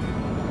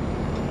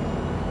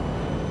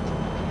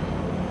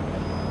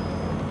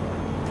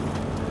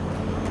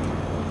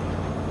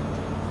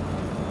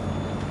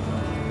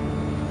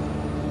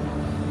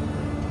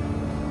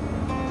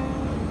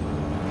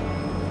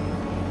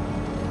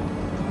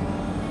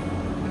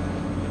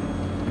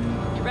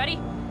 You ready?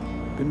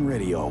 Been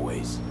ready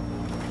always.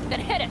 Then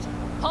hit it!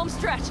 Home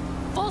stretch!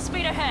 Full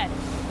speed ahead!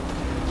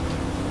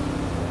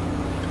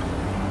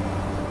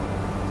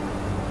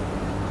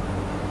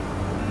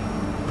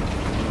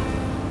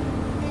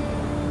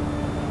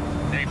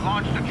 They've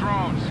launched the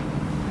drones.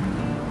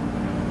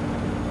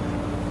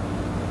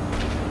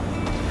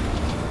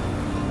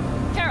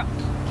 Carol!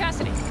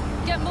 Cassidy!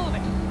 Get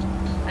moving!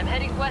 I'm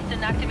heading west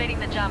and activating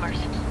the jammers.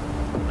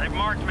 They've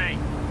marked me.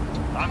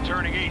 I'm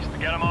turning east to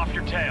get them off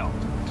your tail.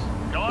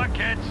 Good luck,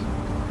 kids.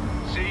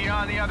 See you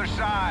on the other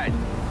side.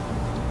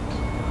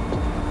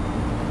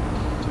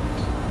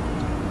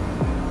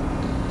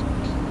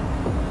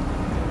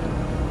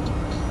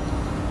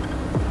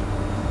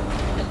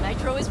 The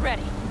nitro is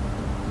ready.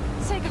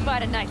 Say goodbye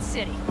to Night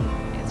City.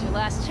 It's your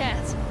last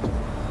chance.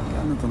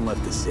 Got nothing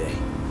left to say.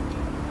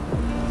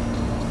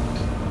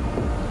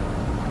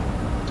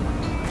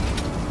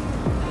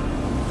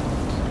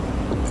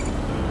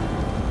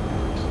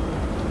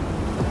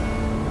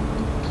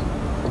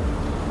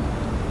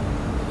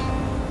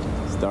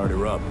 Start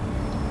her up.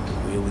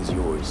 The wheel is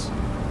yours.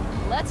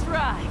 Let's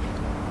ride.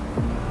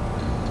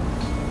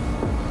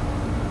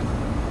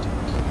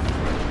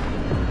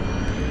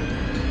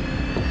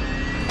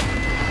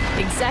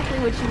 Exactly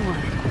what you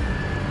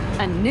wanted.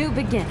 A new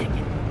beginning.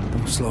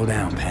 Don't slow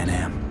down, Pan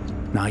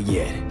Am. Not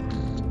yet.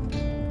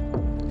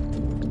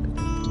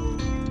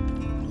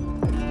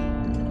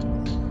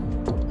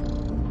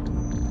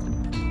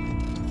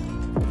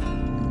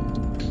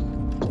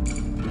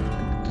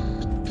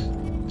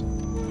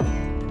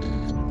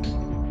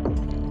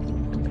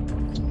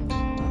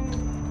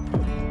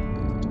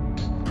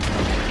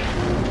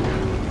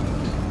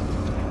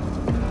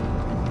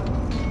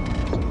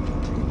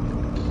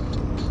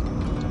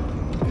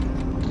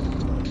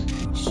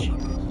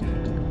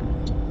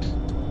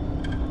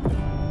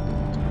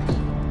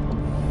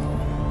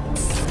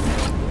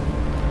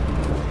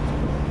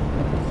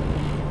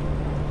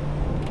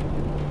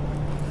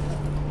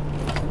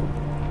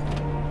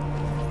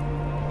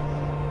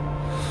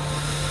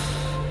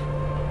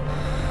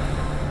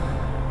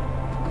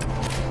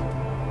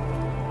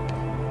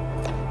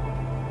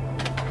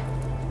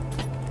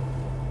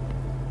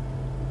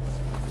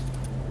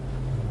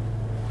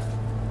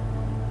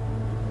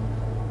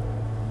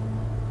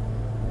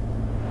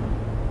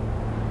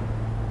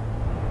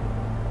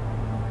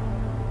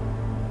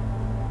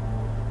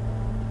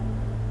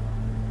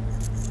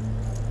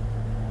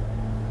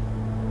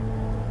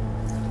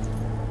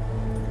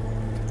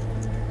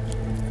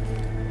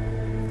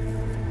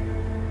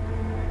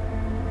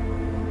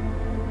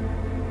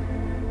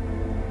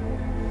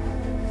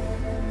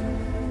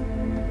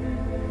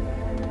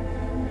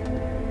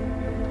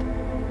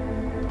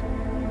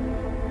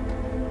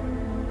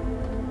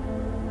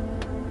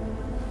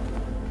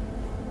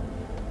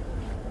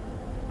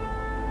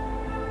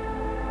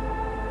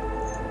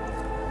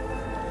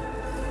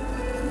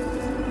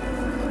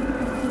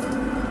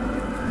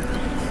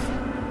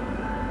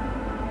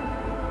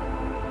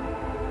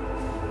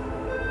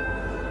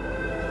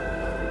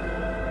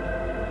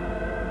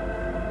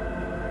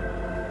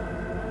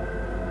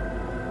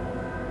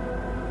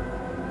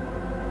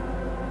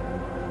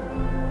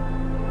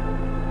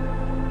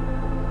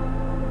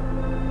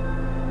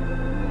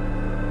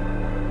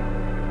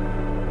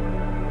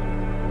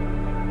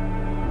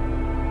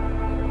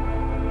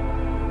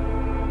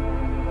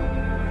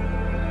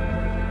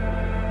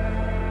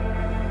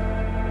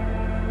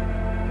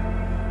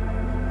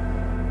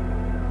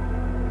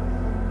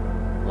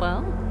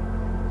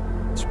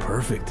 It's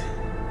perfect.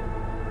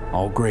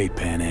 All great,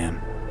 Pan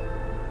Am.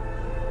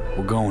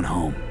 We're going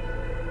home.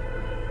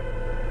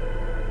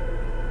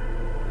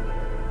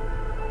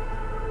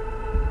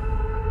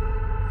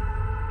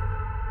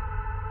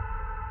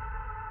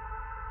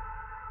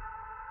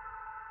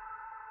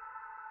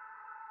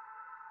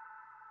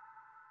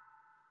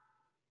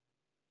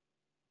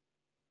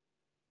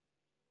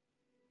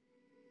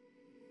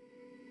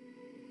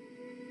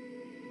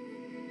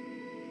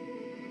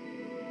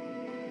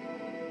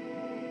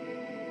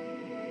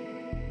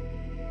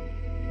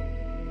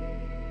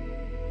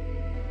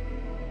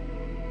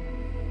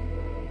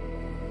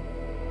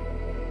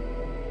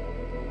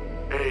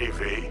 Hey,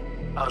 V.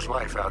 How's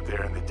life out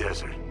there in the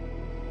desert?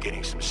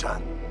 Getting some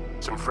sun?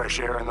 Some fresh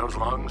air in those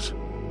lungs?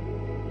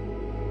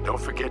 Don't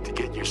forget to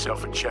get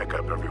yourself a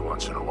checkup every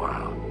once in a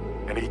while.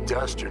 Any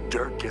dust or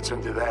dirt gets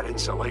into that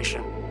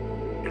insulation,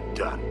 you're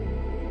done.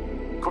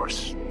 Of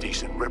course,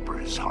 decent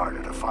ripper is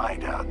harder to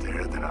find out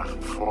there than a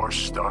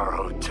 4-star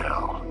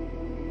hotel.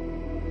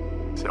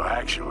 So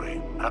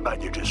actually, how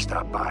about you just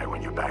stop by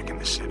when you're back in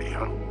the city,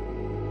 huh?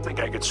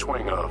 Think I could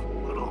swing a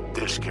little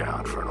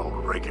discount for an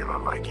old regular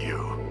like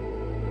you.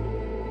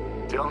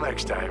 Till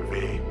next time,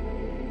 V.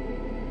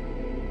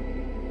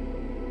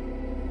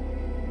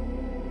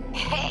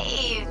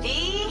 Hey,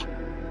 V!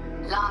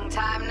 Long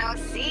time no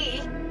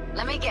see.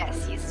 Let me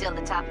guess, you still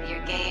the top of your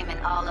game in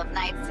all of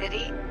Night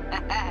City?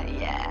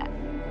 Yeah,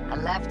 I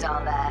left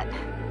all that.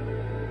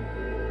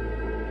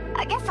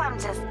 I guess I'm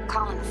just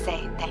calling to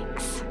say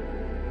thanks.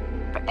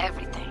 For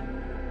everything.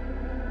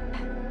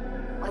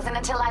 Wasn't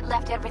until I'd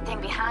left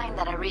everything behind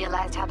that I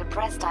realized how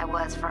depressed I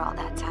was for all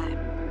that time.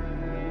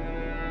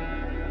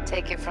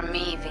 Take it from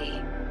me,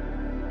 V.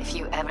 If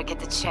you ever get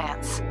the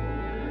chance,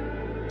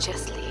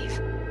 just leave.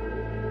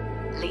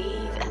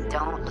 Leave and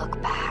don't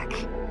look back.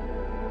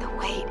 The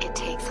weight it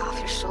takes off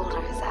your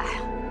shoulders,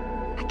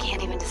 I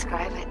can't even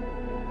describe it.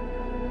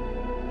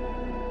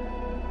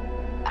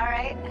 All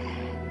right,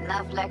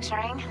 enough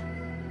lecturing.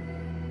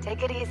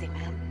 Take it easy,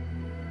 man.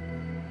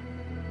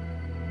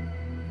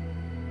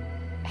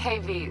 Hey,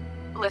 V.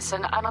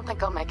 Listen, I don't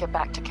think I'll make it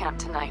back to camp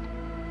tonight.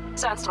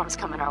 Sandstorm's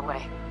coming our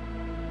way.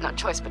 No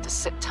choice but to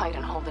sit tight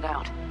and hold it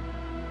out.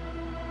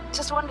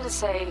 Just wanted to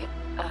say,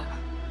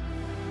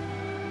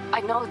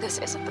 I know this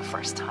isn't the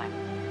first time.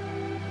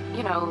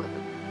 You know,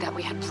 that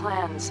we had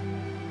plans.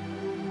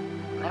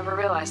 Never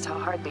realized how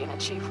hard being a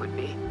chief would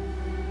be.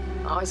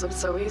 Always looked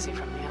so easy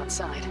from the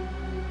outside.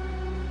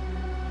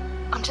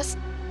 I'm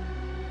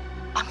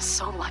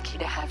so lucky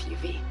to have you,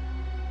 V.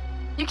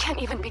 You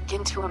can't even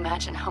begin to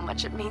imagine how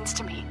much it means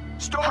to me.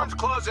 Storm's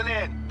closing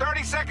in.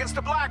 30 seconds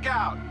to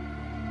blackout.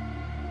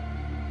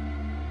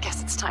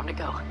 Guess it's time to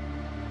go.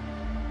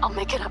 I'll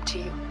make it up to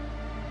you.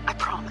 I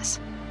promise.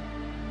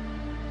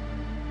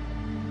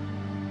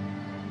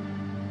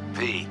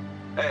 V,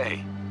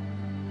 hey.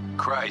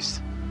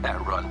 Christ,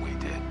 that run we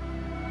did.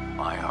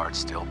 My heart's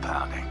still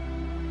pounding.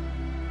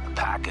 The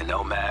pack of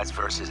nomads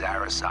versus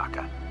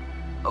Arasaka.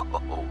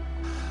 Oh,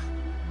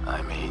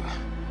 I mean,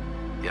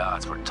 the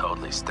odds were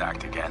totally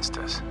stacked against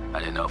us. I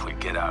didn't know if we'd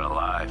get out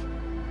alive.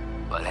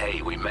 But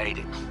hey, we made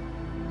it.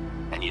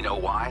 And you know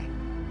why?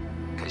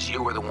 Because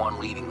you were the one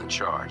leading the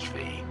charge,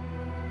 V.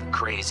 The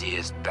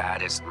craziest,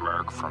 baddest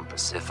merc from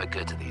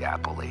Pacifica to the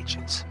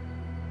Appalachians.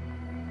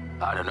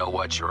 I don't know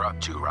what you're up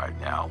to right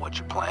now, what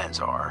your plans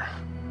are.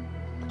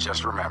 But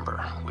just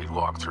remember, we'd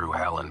walk through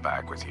hell and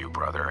back with you,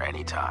 brother,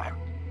 anytime.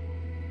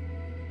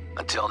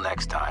 Until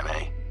next time,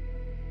 eh?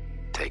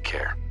 Take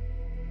care.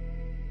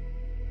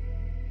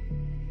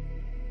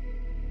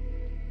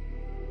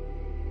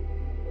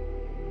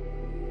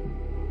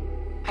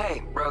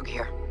 Hey, Rogue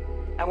here.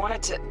 I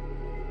wanted to...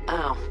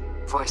 Oh,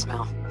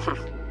 voicemail.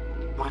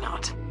 Why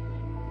not?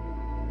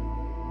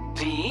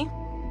 V?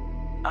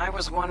 I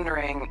was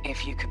wondering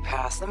if you could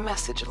pass the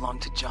message along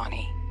to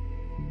Johnny.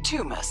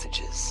 2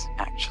 messages,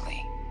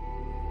 actually.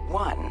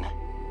 One,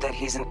 that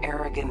he's an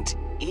arrogant,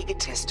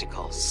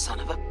 egotistical son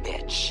of a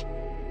bitch.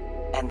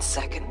 And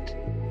second,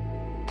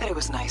 that it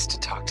was nice to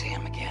talk to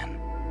him again.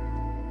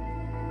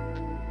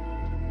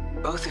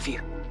 Both of you,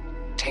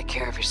 take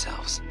care of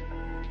yourselves,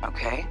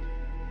 okay?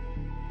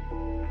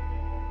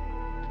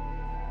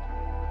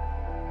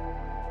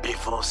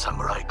 Before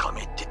samurai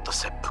committed to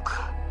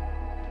seppuku,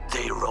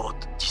 they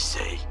wrote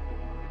Jisei,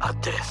 a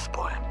death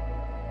poem.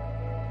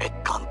 It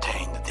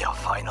contained their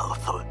final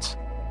thoughts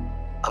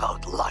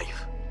about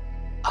life,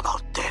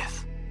 about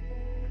death.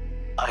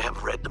 I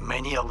have read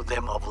many of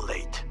them of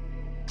late.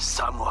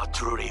 Some were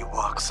truly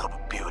works of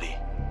beauty.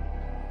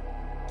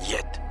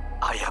 Yet,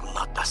 I am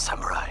not a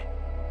samurai,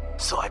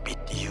 so I bid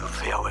you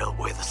farewell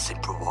with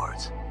simple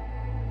words.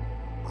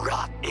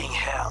 Rot in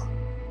hell,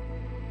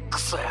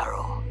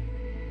 Kusero.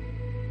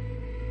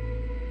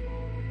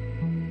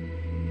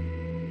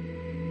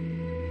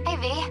 Hey,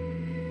 V.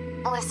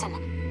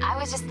 Listen, I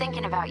was just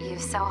thinking about you,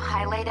 so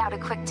I laid out a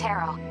quick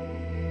tarot.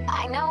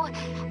 I know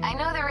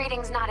the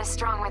reading's not as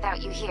strong without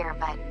you here,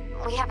 but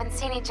we haven't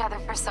seen each other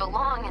for so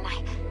long, and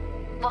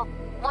well,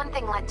 one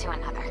thing led to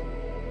another.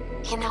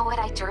 You know what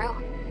I drew?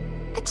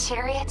 The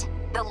chariot,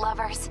 the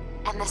lovers,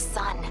 and the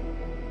sun.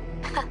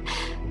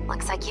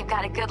 Looks like you've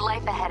got a good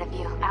life ahead of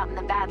you out in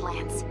the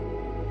Badlands.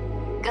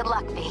 Good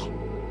luck, V.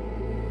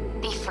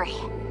 Be free.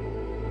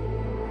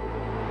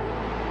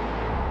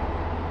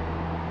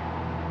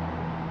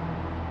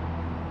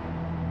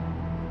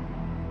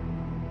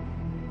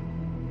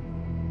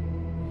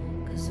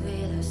 Cause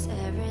we lost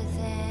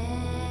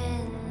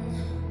everything.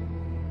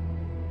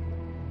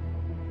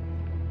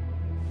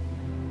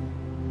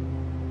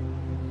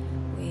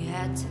 We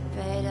had to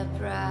pay the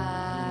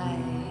price.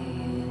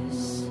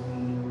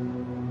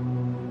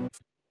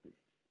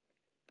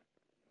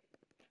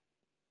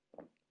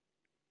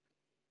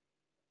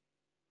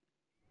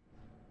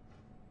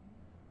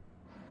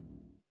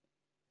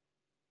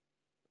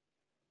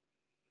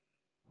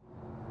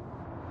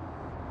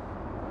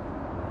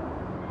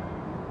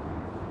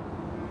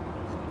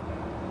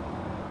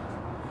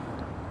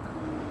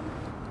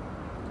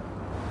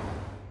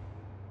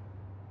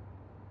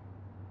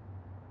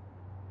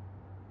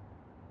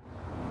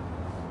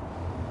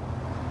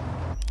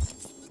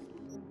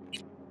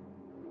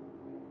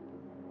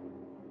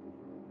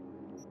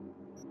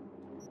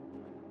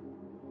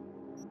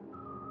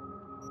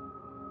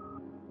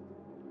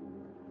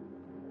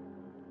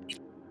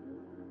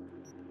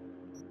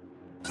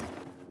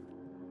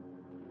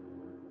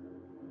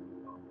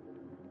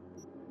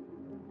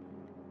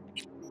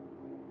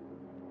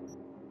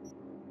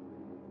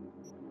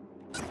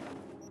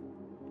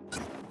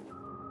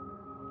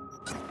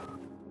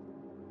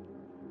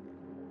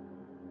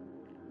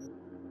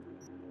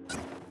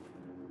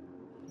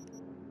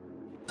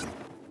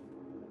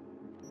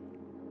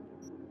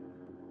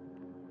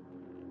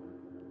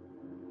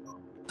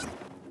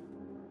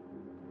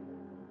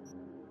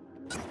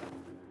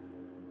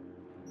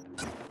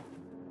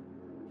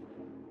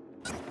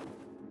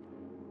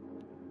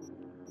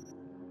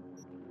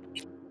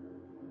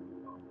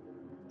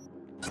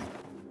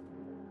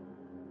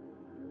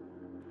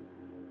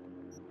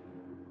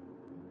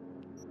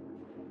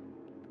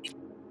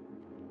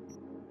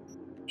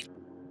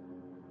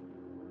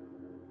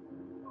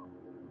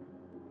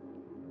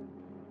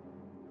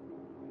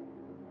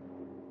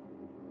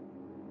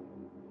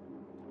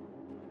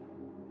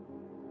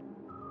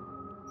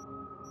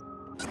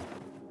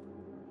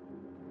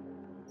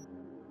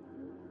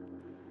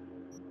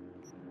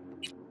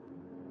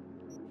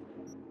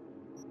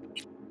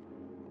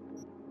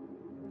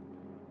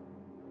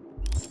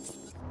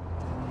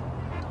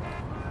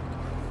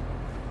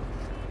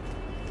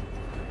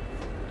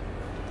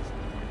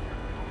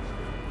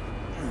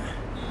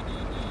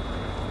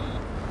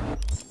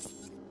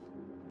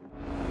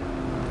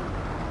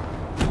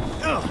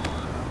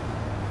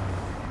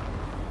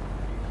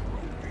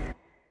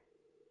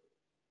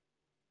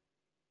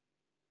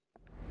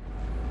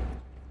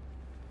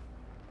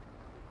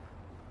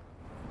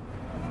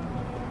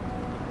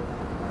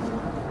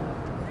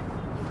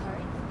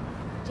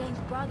 James'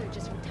 brother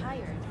just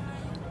retired.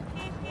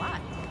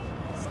 What?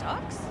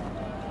 Stocks?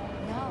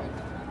 No.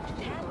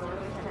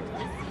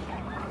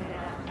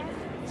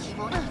 He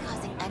won't be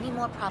causing any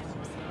more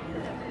problems.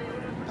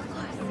 Of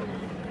course. I will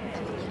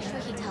make sure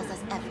he tells us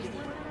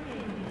everything.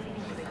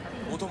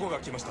 男が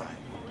来ました。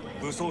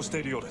武装して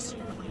いるようです。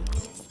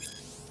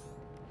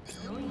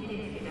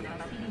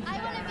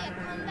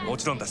も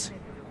ちろんです。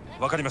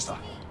わかりました。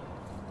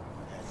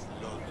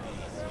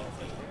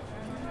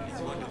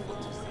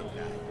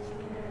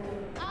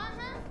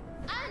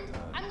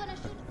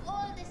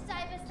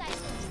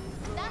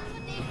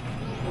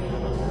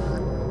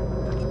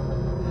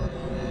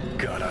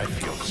God, I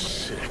feel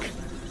sick.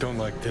 Don't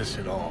like this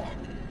at all.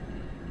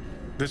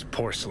 This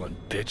porcelain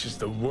bitch is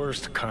the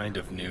worst kind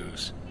of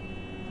news.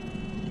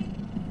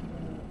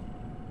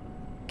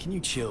 Can you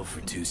chill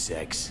for 2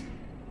 secs?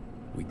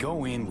 We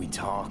go in, we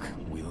talk,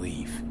 we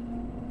leave.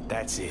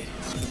 That's it.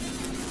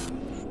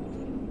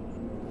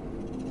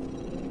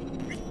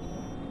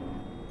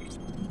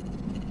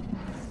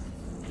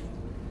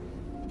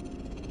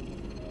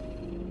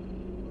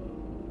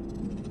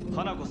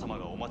 Hanako-sama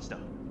がお待ちだ。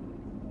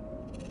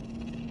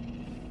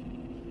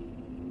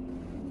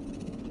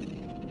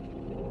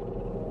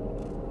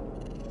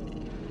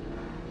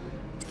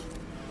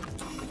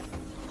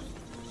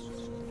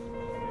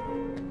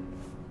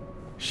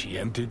She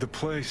emptied the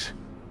place?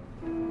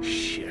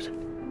 Shit.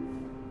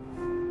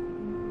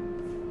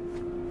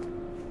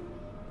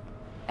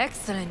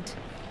 Excellent.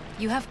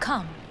 You have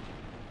come.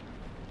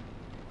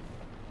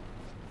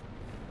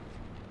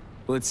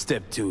 Let's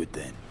step to it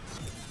then.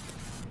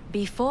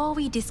 Before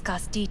we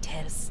discuss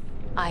details,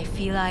 I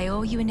feel I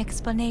owe you an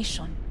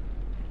explanation.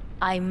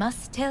 I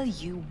must tell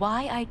you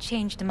why I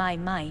changed my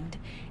mind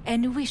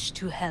and wish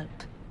to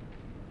help.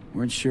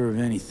 Weren't sure of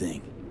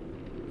anything.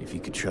 If you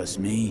could trust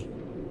me,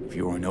 if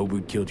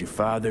Yorinobu killed your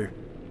father,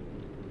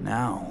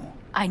 now...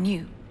 I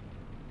knew.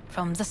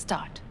 From the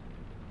start.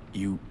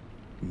 You...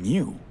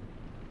 knew?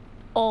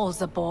 All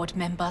the board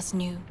members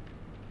knew.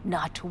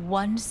 Not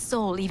one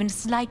soul even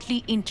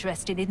slightly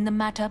interested in the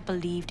matter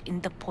believed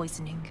in the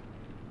poisoning.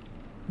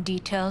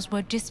 Details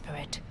were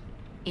disparate,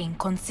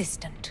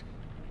 inconsistent.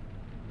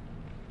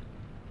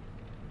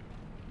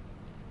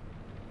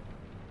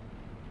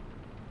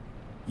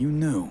 You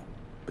knew,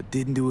 but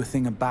didn't do a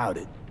thing about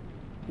it.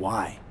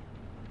 Why?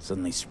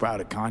 Suddenly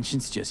sprout a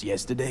conscience just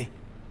yesterday?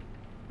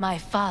 My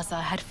father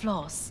had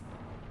flaws.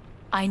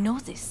 I know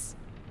this.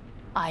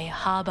 I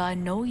harbor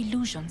no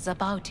illusions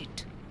about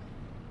it.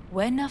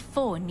 When a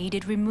foe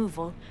needed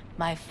removal,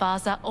 my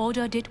father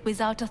ordered it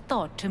without a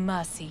thought to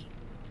mercy.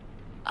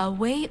 A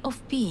way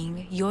of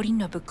being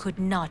Yorinobu could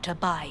not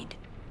abide.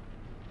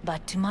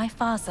 But to my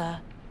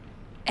father,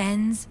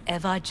 ends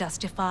ever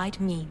justified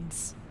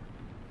means.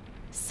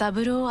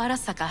 Saburo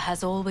Arasaka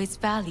has always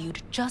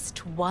valued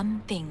just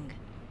one thing.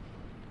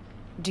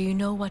 Do you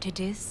know what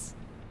it is?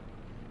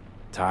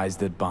 Ties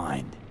that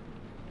bind.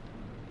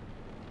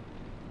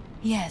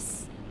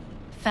 Yes,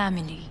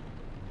 family.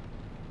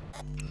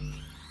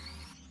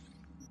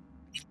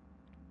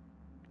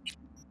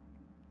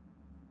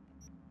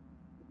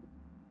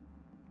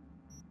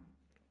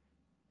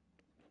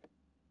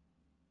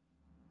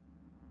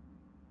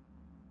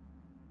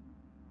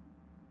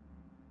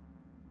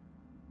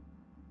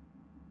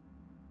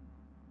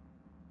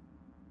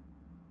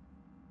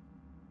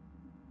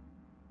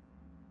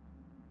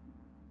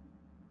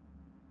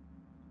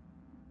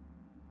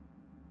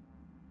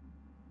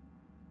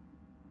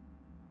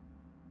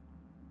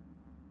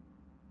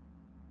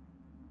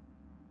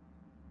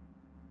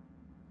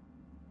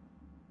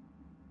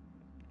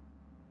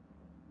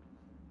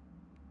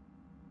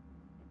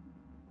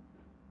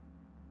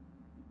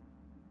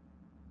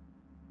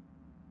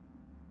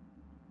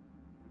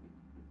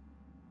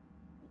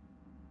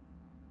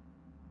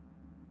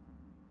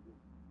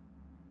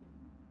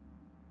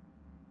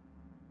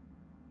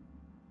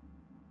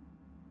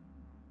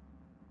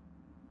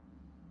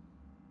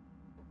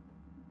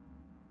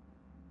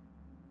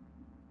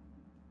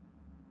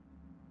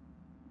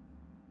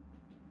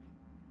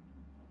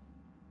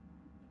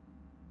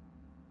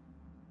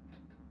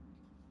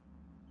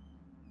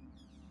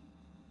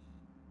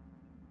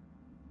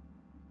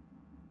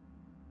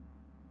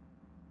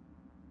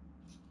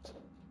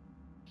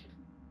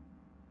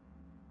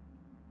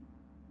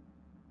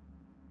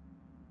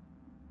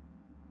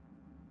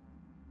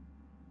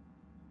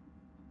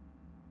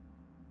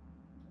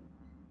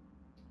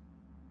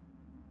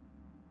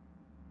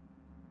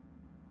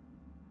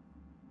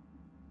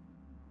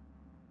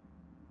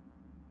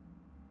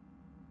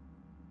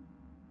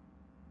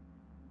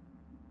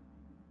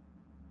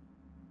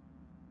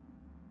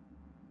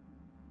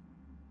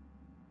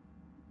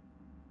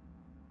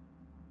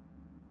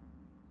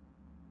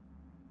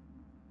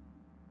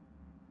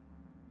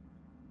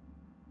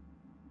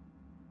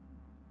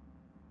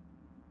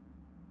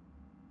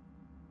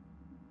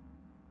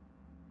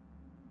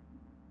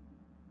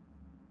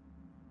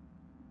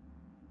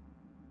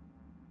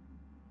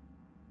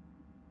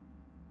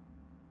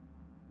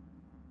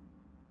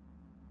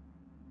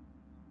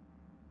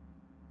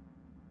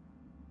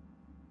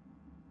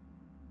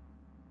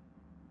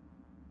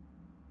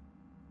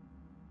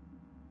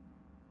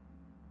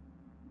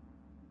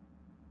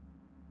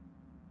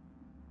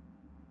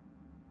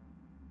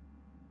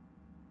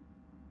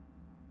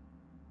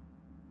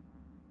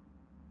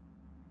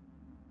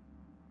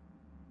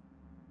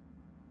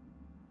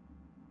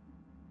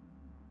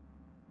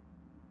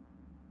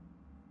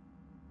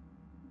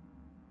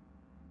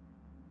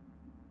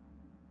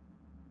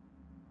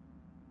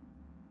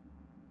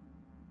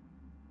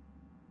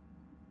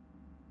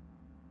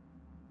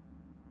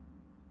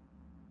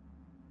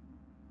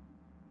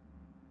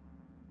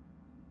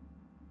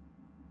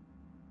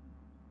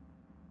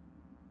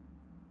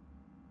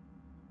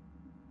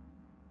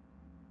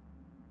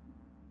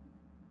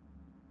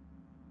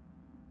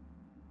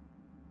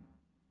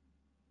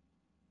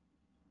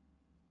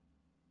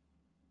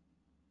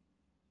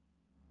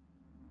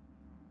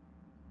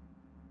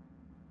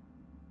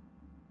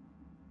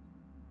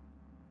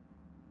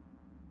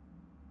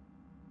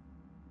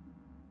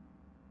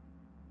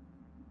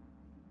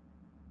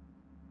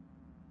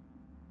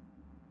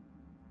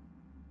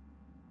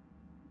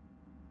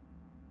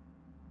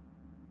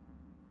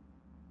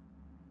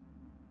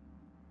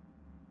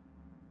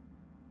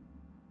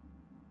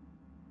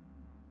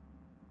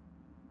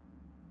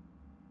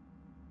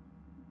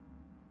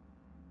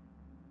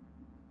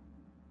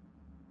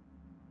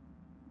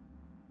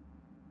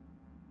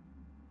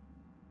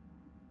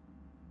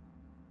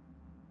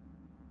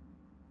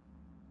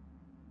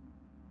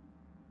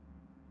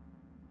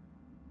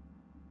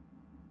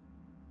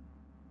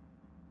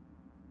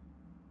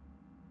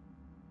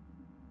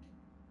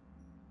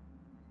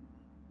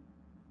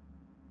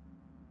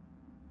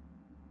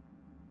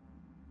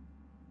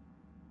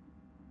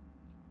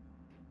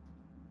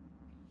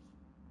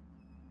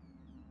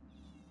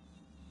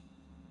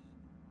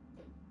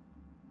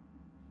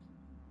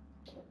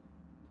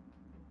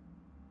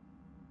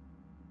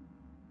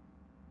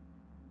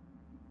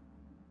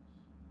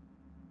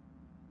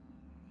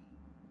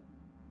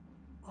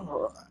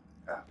 Alright,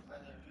 after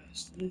the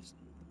rest of this.